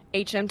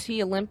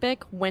 HMT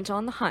Olympic went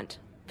on the hunt.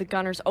 The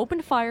gunners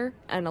opened fire,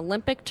 and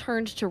Olympic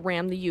turned to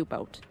ram the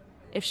U-boat.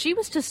 If she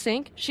was to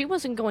sink, she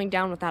wasn't going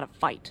down without a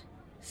fight.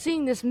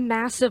 Seeing this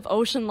massive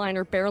ocean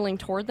liner barreling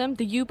toward them,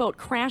 the U-boat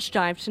crash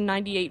dived to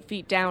 98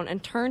 feet down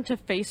and turned to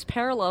face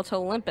parallel to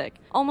Olympic.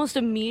 Almost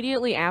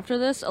immediately after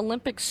this,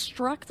 Olympic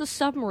struck the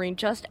submarine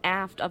just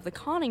aft of the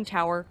conning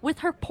tower with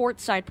her port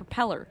side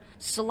propeller,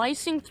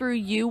 slicing through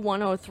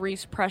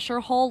U-103's pressure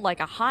hull like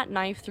a hot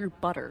knife through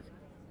butter.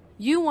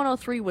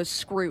 U-103 was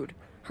screwed.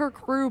 Her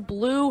crew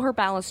blew her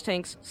ballast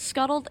tanks,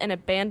 scuttled, and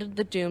abandoned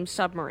the doomed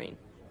submarine.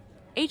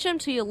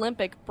 HMT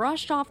Olympic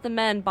brushed off the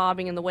men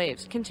bobbing in the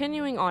waves,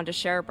 continuing on to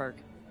Cherbourg.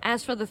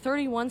 As for the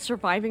 31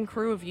 surviving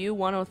crew of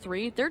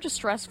U-103, their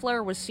distress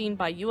flare was seen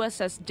by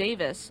USS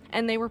Davis,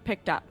 and they were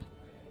picked up.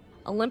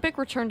 Olympic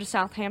returned to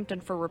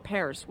Southampton for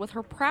repairs, with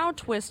her prow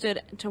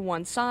twisted to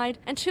one side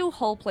and 2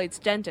 hull plates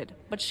dented,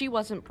 but she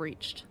wasn't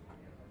breached.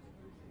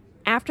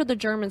 After the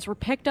Germans were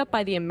picked up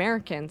by the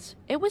Americans,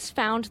 it was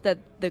found that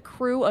the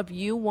crew of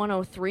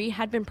U-103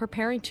 had been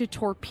preparing to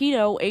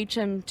torpedo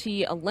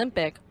HMT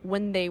Olympic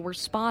when they were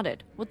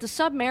spotted, with the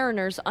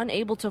submariners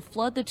unable to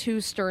flood the 2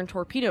 stern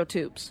torpedo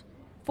tubes.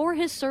 For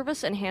his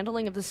service and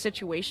handling of the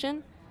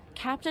situation,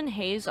 Captain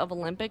Hayes of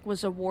Olympic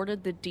was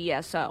awarded the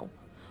DSO,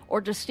 or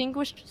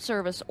Distinguished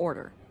Service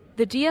Order.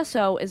 The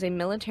DSO is a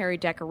military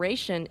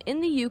decoration in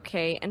the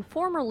UK and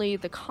formerly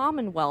the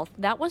Commonwealth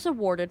that was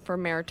awarded for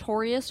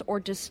meritorious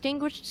or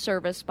distinguished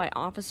service by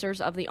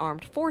officers of the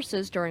armed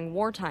forces during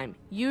wartime,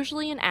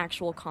 usually in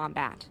actual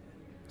combat.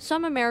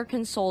 Some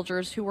American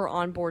soldiers who were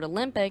on board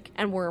Olympic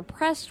and were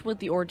impressed with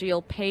the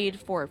ordeal paid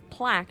for a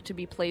plaque to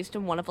be placed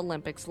in one of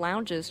Olympic's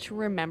lounges to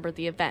remember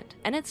the event,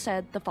 and it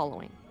said the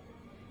following.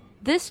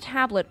 This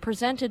tablet,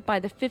 presented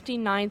by the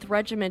 59th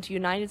Regiment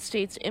United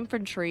States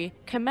Infantry,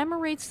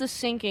 commemorates the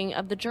sinking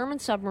of the German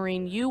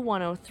submarine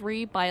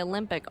U-103 by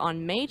Olympic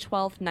on May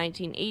 12,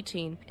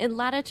 1918, in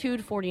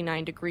latitude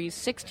 49 degrees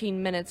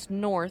 16 minutes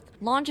north,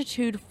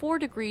 longitude 4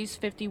 degrees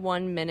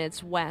 51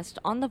 minutes west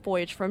on the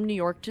voyage from New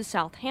York to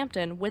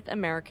Southampton with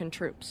American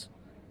troops.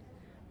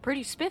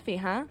 Pretty spiffy,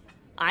 huh?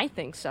 I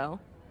think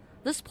so.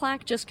 This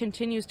plaque just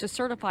continues to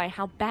certify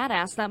how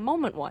badass that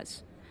moment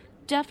was.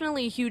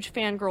 Definitely a huge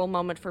fangirl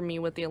moment for me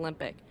with the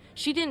Olympic.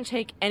 She didn't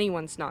take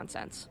anyone's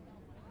nonsense.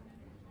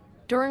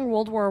 During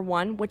World War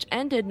I, which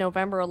ended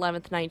November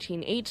 11,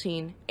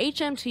 1918,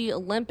 HMT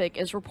Olympic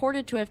is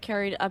reported to have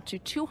carried up to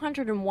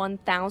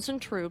 201,000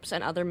 troops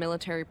and other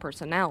military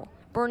personnel,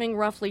 burning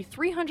roughly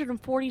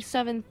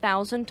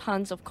 347,000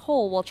 tons of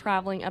coal while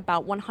traveling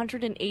about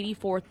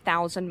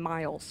 184,000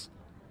 miles.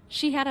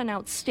 She had an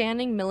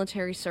outstanding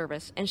military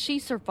service, and she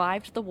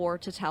survived the war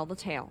to tell the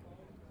tale.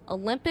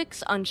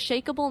 Olympic's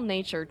unshakable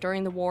nature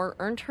during the war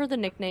earned her the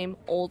nickname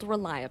Old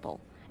Reliable,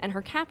 and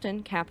her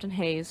captain, Captain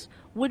Hayes,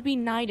 would be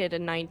knighted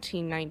in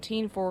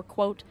 1919 for,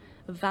 quote,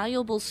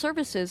 valuable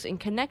services in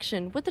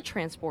connection with the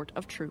transport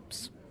of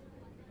troops.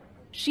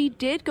 She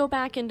did go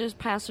back into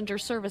passenger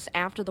service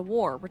after the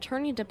war,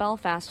 returning to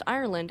Belfast,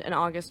 Ireland in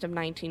August of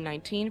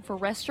 1919 for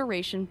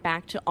restoration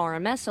back to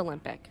RMS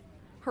Olympic.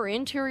 Her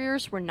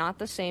interiors were not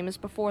the same as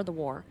before the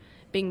war,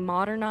 being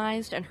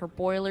modernized, and her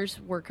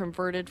boilers were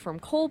converted from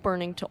coal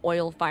burning to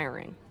oil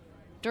firing.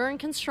 During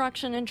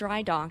construction and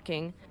dry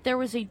docking, there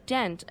was a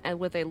dent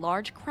with a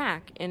large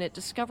crack in it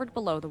discovered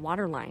below the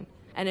waterline,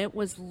 and it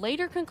was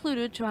later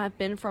concluded to have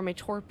been from a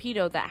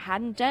torpedo that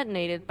hadn't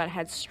detonated but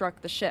had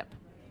struck the ship.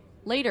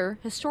 Later,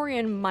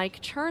 historian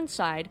Mike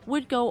Chirnside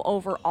would go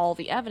over all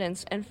the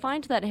evidence and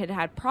find that it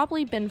had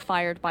probably been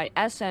fired by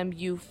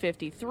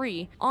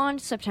SMU-53 on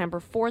September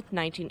 4,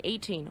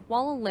 1918,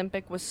 while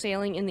Olympic was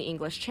sailing in the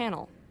English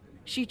Channel.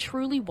 She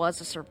truly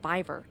was a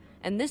survivor,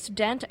 and this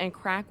dent and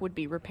crack would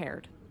be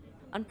repaired.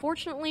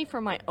 Unfortunately for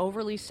my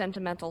overly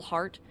sentimental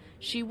heart,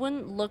 she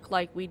wouldn't look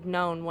like we'd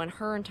known when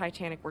her and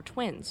Titanic were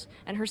twins,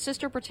 and her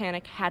sister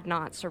Britannic had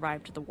not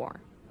survived the war.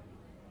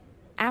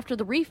 After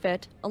the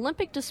refit,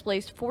 Olympic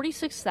displaced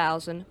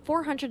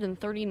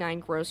 46,439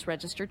 gross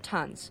registered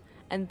tons,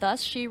 and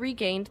thus she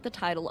regained the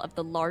title of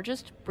the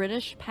largest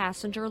British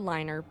passenger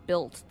liner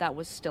built that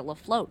was still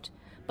afloat,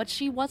 but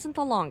she wasn't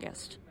the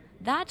longest.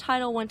 That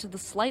title went to the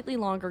slightly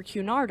longer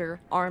Cunarder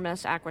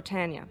RMS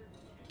Aquitania.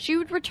 She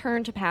would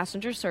return to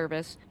passenger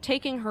service,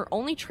 taking her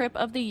only trip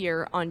of the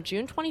year on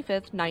June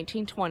 25,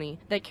 1920,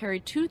 that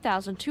carried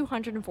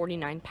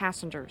 2,249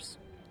 passengers.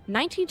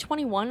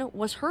 1921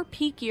 was her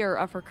peak year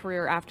of her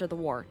career after the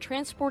war,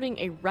 transporting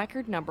a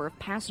record number of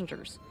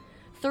passengers,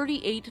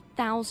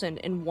 38,000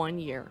 in 1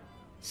 year.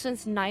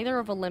 Since neither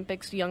of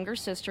Olympic's younger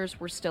sisters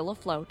were still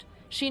afloat,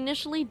 she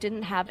initially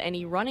didn't have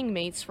any running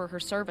mates for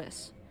her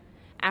service.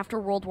 After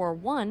World War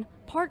I,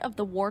 part of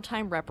the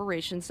wartime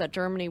reparations that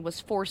Germany was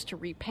forced to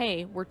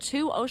repay were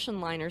 2 ocean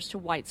liners to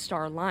White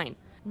Star Line,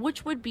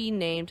 which would be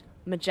named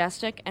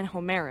Majestic and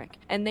Homeric,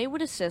 and they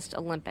would assist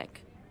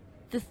Olympic.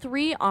 The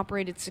 3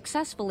 operated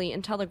successfully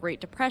until the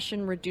Great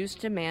Depression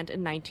reduced demand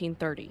in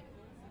 1930.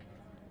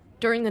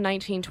 During the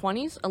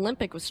 1920s,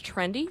 Olympic was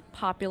trendy,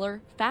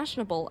 popular,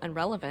 fashionable, and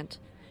relevant.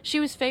 She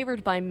was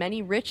favored by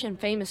many rich and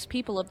famous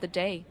people of the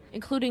day,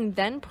 including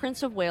then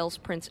Prince of Wales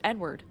Prince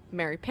Edward,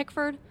 Mary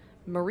Pickford,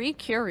 Marie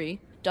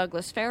Curie,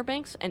 Douglas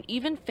Fairbanks, and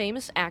even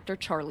famous actor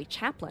Charlie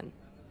Chaplin.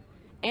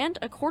 And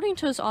according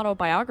to his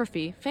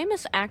autobiography,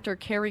 famous actor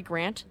Cary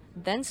Grant,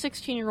 then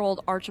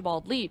 16-year-old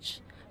Archibald Leach,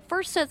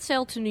 first set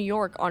sail to New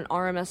York on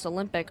RMS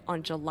Olympic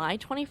on July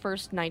 21,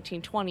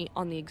 1920,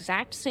 on the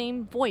exact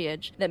same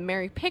voyage that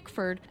Mary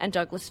Pickford and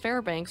Douglas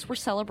Fairbanks were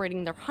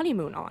celebrating their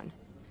honeymoon on.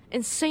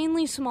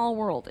 Insanely small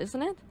world,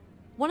 isn't it?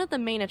 One of the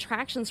main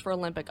attractions for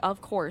Olympic, of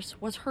course,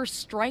 was her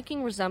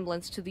striking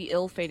resemblance to the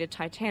ill-fated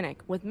Titanic,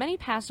 with many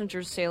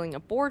passengers sailing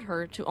aboard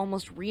her to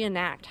almost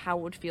reenact how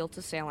it would feel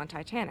to sail on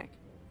Titanic.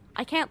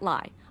 I can't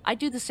lie, I'd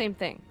do the same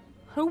thing.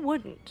 Who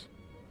wouldn't?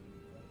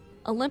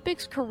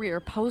 Olympic's career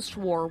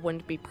post-war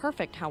wouldn't be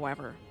perfect,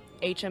 however.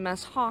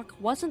 HMS Hawke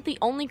wasn't the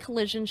only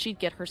collision she'd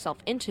get herself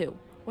into,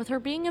 with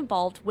her being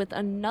involved with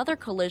another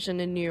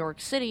collision in New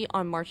York City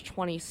on March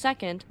 22,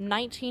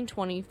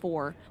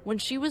 1924, when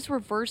she was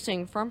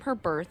reversing from her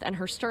berth and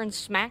her stern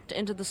smacked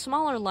into the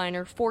smaller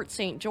liner Fort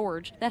St.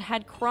 George that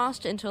had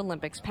crossed into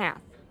Olympic's path.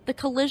 The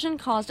collision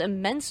caused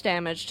immense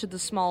damage to the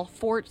small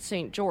Fort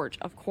St. George,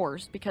 of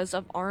course, because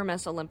of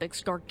RMS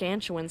Olympic's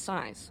gargantuan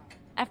size.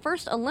 At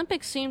first,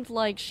 Olympic seemed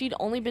like she'd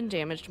only been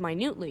damaged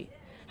minutely.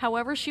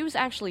 However, she was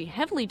actually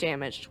heavily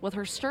damaged, with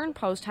her stern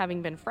post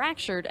having been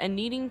fractured and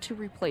needing to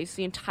replace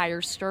the entire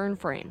stern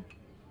frame.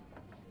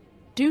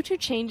 Due to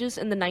changes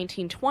in the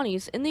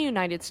 1920s in the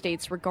United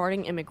States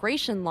regarding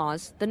immigration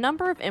laws, the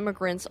number of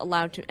immigrants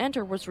allowed to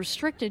enter was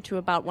restricted to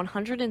about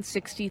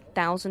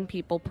 160,000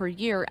 people per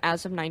year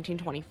as of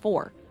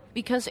 1924.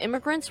 Because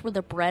immigrants were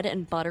the bread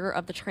and butter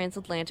of the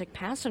transatlantic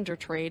passenger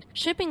trade,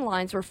 shipping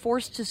lines were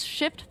forced to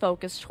shift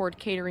focus toward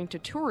catering to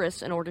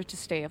tourists in order to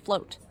stay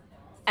afloat.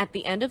 At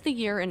the end of the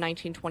year in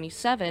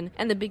 1927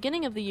 and the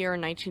beginning of the year in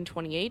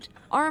 1928,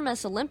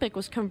 RMS Olympic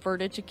was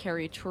converted to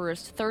carry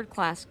tourist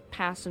third-class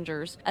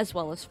passengers as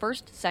well as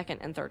first, second,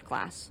 and third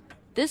class.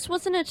 This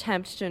was an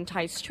attempt to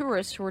entice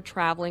tourists who were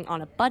traveling on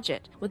a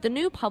budget, with the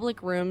new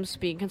public rooms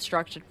being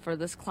constructed for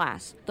this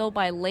class, though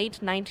by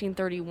late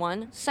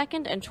 1931,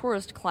 second and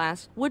tourist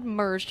class would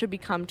merge to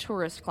become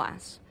tourist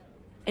class.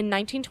 In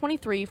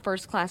 1923,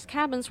 first-class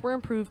cabins were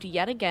improved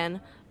yet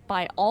again,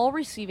 by all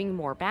receiving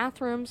more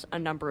bathrooms, a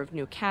number of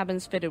new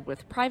cabins fitted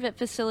with private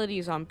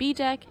facilities on B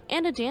deck,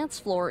 and a dance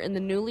floor in the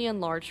newly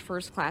enlarged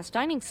first-class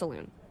dining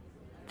saloon.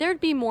 There'd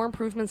be more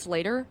improvements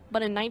later,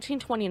 but in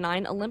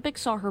 1929, Olympic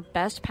saw her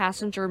best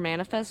passenger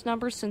manifest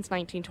numbers since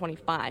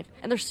 1925,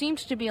 and there seemed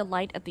to be a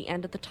light at the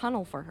end of the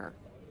tunnel for her.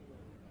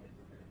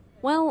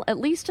 Well, at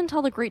least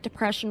until the Great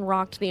Depression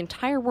rocked the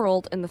entire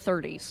world in the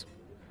 30s.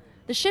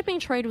 The shipping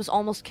trade was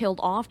almost killed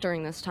off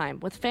during this time,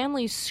 with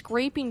families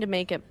scraping to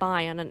make it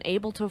by and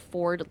unable to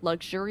afford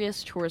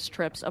luxurious tourist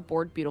trips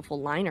aboard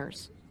beautiful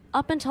liners.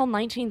 Up until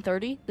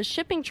 1930, the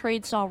shipping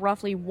trade saw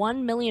roughly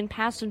 1 million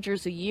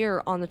passengers a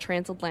year on the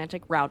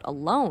transatlantic route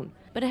alone,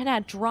 but it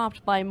had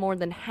dropped by more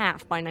than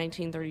half by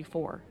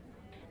 1934.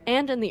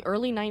 And in the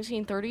early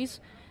 1930s,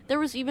 there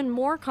was even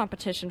more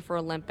competition for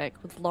Olympic,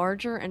 with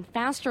larger and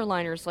faster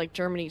liners like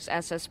Germany's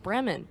SS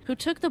Bremen, who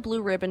took the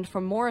blue ribbon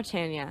from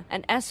Mauritania,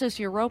 and SS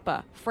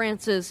Europa,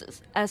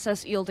 France's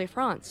SS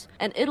Ile-de-France,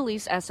 and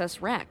Italy's SS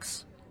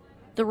Rex.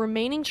 The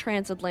remaining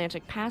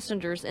transatlantic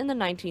passengers in the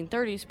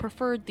 1930s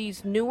preferred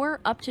these newer,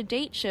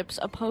 up-to-date ships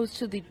opposed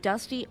to the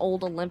dusty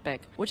old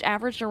Olympic, which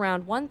averaged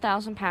around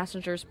 1,000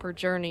 passengers per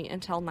journey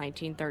until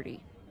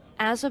 1930.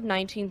 As of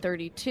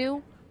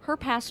 1932, her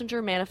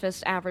passenger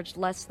manifest averaged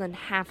less than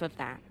half of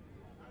that.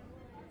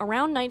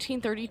 Around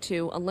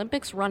 1932,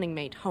 Olympic's running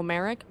mate,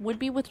 Homeric, would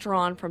be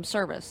withdrawn from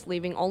service,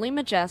 leaving only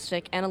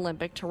Majestic and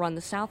Olympic to run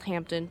the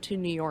Southampton to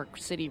New York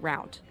City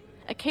route.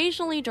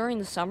 Occasionally during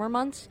the summer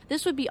months,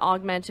 this would be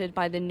augmented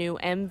by the new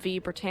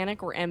MV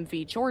Britannic or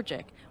MV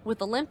Georgic,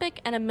 with Olympic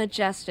and a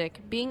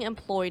Majestic being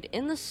employed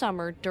in the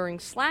summer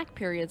during slack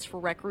periods for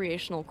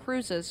recreational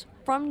cruises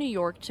from New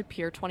York to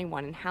Pier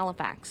 21 in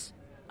Halifax.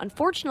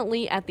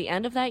 Unfortunately, at the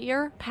end of that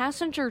year,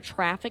 passenger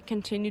traffic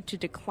continued to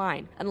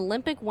decline, and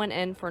Olympic went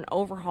in for an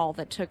overhaul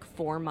that took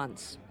 4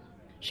 months.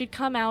 She'd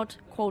come out,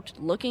 quote,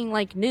 looking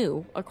like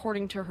new,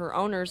 according to her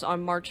owners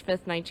on March 5,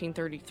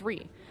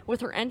 1933, with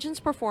her engines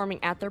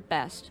performing at their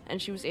best,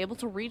 and she was able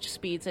to reach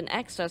speeds in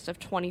excess of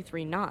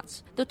 23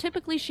 knots, though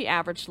typically she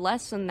averaged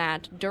less than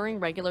that during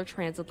regular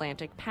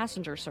transatlantic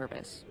passenger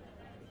service.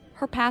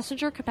 Her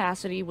passenger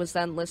capacity was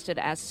then listed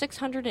as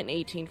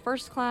 618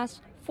 first class,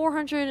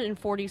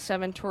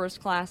 447 tourist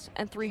class,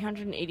 and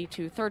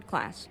 382 third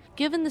class,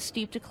 given the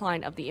steep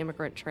decline of the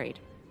immigrant trade.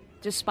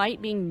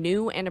 Despite being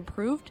new and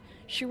improved,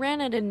 she ran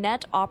at a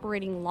net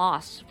operating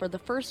loss for the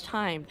first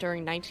time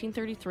during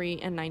 1933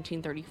 and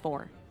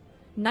 1934.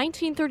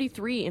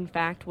 1933, in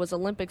fact, was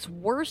Olympic's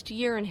worst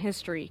year in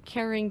history,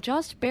 carrying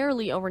just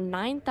barely over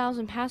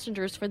 9,000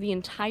 passengers for the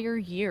entire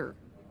year.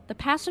 The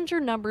passenger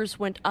numbers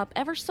went up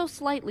ever so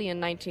slightly in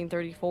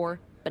 1934,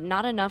 but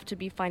not enough to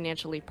be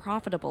financially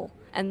profitable,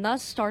 and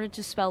thus started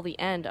to spell the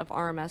end of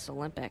RMS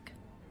Olympic.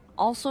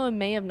 Also in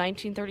May of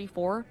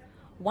 1934,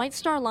 White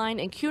Star Line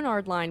and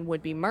Cunard Line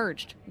would be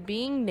merged,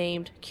 being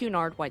named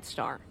Cunard White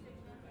Star.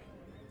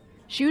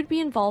 She would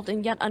be involved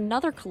in yet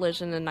another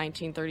collision in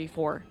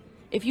 1934.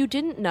 If you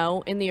didn't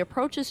know, in the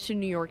approaches to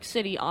New York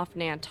City off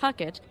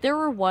Nantucket, there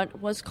were what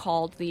was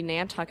called the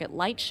Nantucket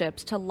Light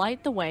Ships to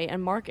light the way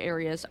and mark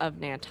areas of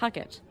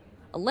Nantucket.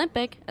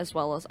 Olympic, as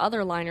well as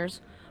other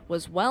liners,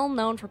 was well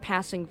known for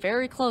passing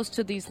very close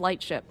to these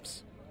light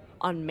ships.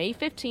 On May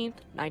 15,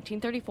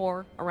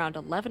 1934, around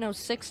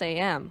 11:06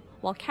 a.m.,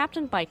 while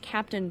captained by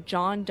Captain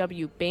John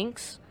W.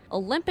 Binks,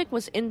 Olympic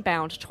was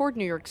inbound toward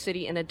New York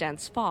City in a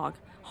dense fog,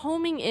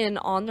 homing in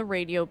on the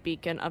radio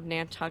beacon of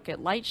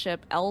Nantucket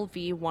lightship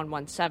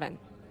LV-117.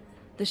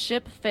 The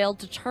ship failed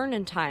to turn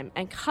in time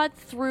and cut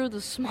through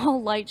the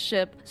small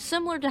lightship,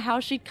 similar to how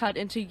she'd cut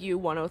into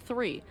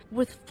U-103,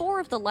 with 4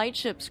 of the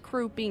lightship's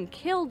crew being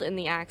killed in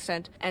the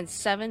accident and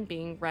 7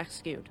 being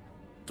rescued.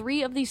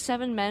 3 of these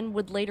 7 men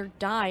would later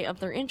die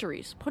of their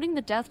injuries, putting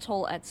the death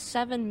toll at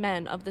 7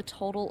 men of the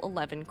total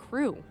 11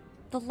 crew.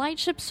 The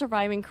lightship's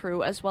surviving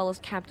crew, as well as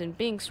Captain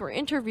Binks, were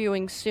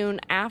interviewing soon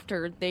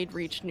after they'd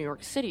reached New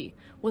York City,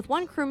 with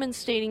one crewman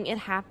stating it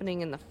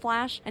happening in the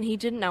flash and he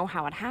didn't know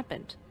how it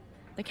happened.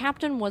 The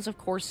captain was of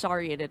course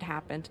sorry it had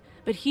happened,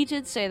 but he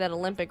did say that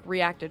Olympic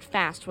reacted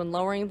fast when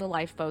lowering the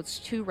lifeboats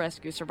to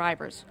rescue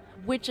survivors,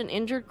 which an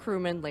injured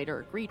crewman later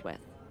agreed with.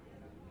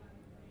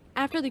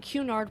 After the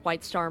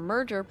Cunard-White Star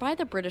merger by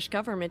the British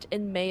government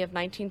in May of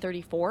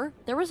 1934,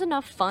 there was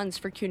enough funds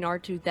for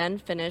Cunard to then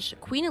finish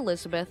Queen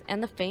Elizabeth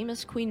and the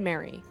famous Queen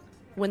Mary.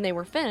 When they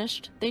were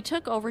finished, they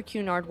took over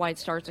Cunard-White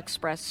Star's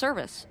express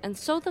service, and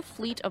so the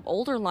fleet of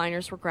older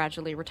liners were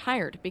gradually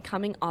retired,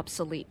 becoming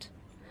obsolete.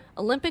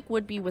 Olympic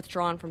would be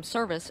withdrawn from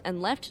service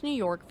and left New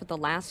York for the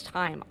last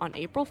time on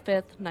April 5,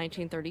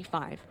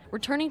 1935,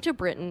 returning to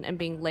Britain and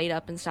being laid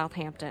up in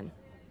Southampton.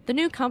 The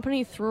new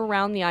company threw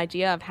around the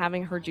idea of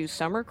having her do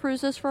summer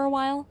cruises for a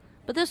while,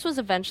 but this was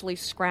eventually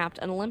scrapped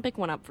and Olympic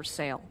went up for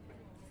sale.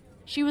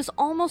 She was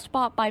almost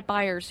bought by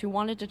buyers who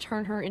wanted to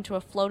turn her into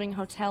a floating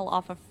hotel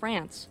off of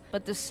France,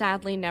 but this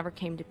sadly never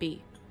came to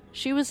be.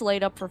 She was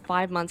laid up for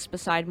 5 months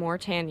beside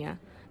Mauretania,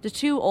 the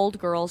 2 old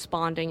girls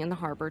bonding in the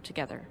harbor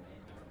together.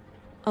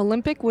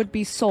 Olympic would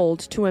be sold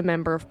to a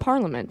Member of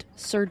Parliament,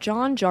 Sir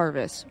John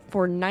Jarvis,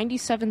 for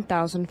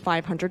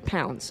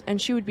 £97,500,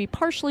 and she would be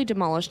partially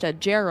demolished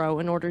at Jarrow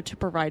in order to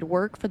provide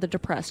work for the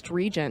depressed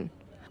region.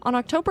 On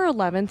October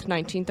 11,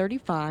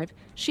 1935,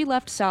 she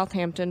left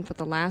Southampton for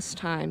the last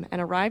time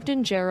and arrived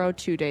in Jarrow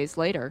 2 days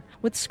later,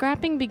 with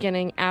scrapping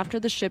beginning after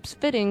the ship's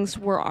fittings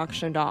were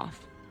auctioned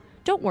off.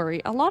 Don't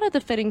worry, a lot of the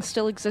fittings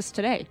still exist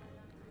today.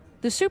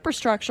 The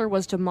superstructure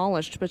was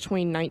demolished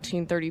between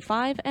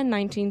 1935 and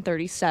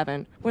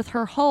 1937, with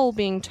her hull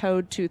being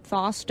towed to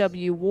Thos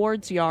W.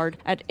 Ward's yard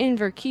at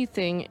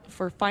Inverkeithing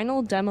for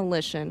final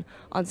demolition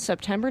on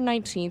September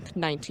 19,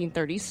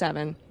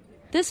 1937.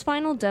 This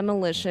final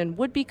demolition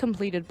would be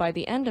completed by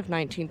the end of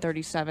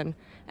 1937,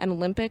 and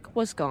Olympic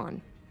was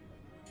gone.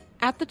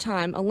 At the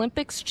time,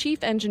 Olympic's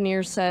chief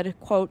engineer said,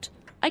 quote,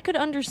 "I could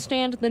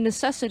understand the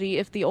necessity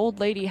if the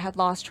old lady had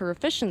lost her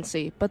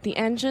efficiency, but the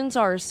engines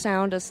are as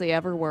sound as they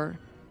ever were."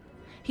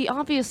 He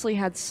obviously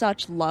had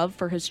such love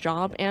for his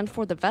job and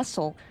for the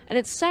vessel, and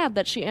it's sad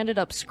that she ended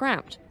up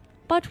scrapped.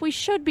 But we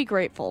should be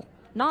grateful.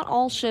 Not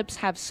all ships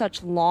have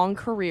such long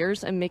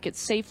careers and make it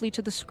safely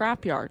to the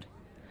scrapyard.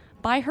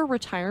 By her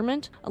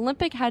retirement,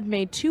 Olympic had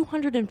made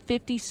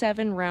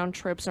 257 round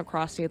trips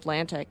across the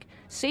Atlantic,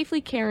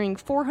 safely carrying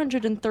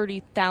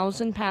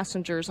 430,000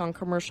 passengers on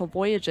commercial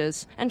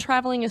voyages and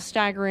traveling a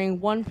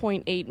staggering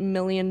 1.8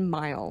 million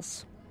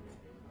miles.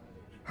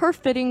 Her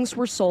fittings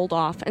were sold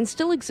off and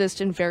still exist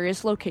in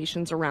various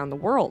locations around the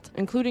world,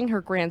 including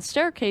her grand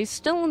staircase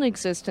still in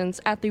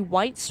existence at the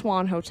White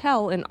Swan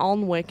Hotel in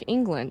Alnwick,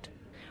 England.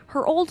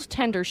 Her old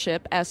tender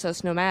ship,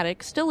 SS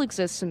Nomadic, still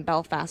exists in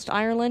Belfast,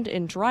 Ireland,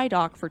 in dry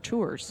dock for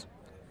tours.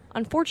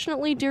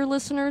 Unfortunately, dear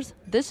listeners,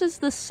 this is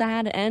the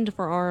sad end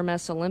for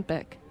RMS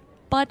Olympic.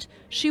 But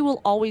she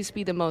will always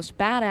be the most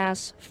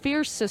badass,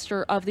 fierce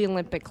sister of the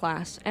Olympic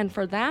class, and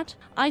for that,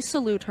 I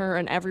salute her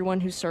and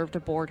everyone who served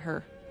aboard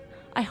her.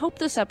 I hope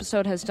this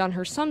episode has done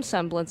her some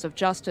semblance of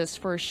justice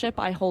for a ship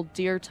I hold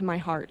dear to my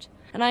heart.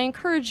 And I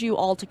encourage you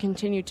all to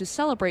continue to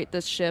celebrate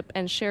this ship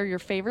and share your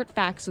favorite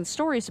facts and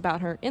stories about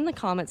her in the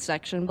comments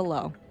section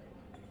below.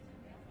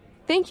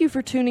 Thank you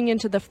for tuning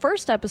into the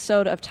first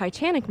episode of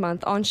Titanic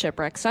Month on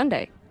Shipwreck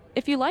Sunday.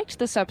 If you liked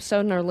this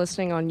episode and are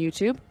listening on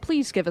YouTube,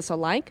 please give us a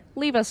like,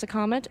 leave us a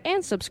comment,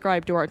 and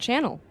subscribe to our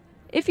channel.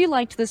 If you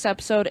liked this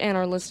episode and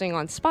are listening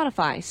on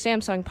Spotify,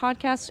 Samsung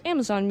Podcasts,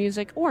 Amazon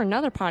Music, or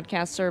another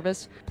podcast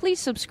service, please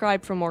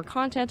subscribe for more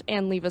content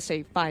and leave us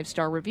a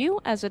 5-star review,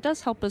 as it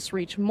does help us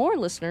reach more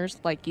listeners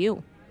like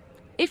you.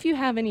 If you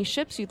have any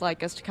ships you'd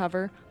like us to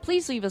cover,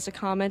 please leave us a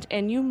comment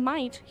and you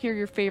might hear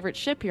your favorite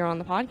ship here on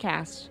the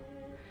podcast.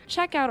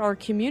 Check out our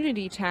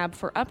community tab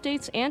for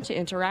updates and to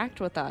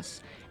interact with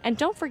us. And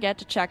don't forget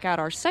to check out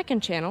our second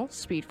channel,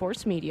 Speed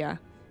Force Media.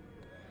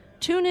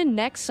 Tune in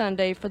next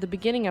Sunday for the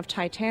beginning of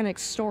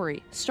Titanic's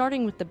story,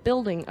 starting with the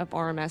building of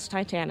RMS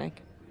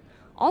Titanic.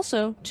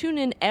 Also, tune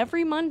in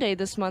every Monday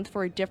this month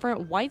for a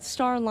different White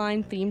Star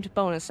Line themed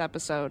bonus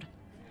episode.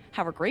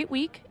 Have a great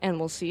week, and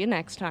we'll see you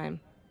next time.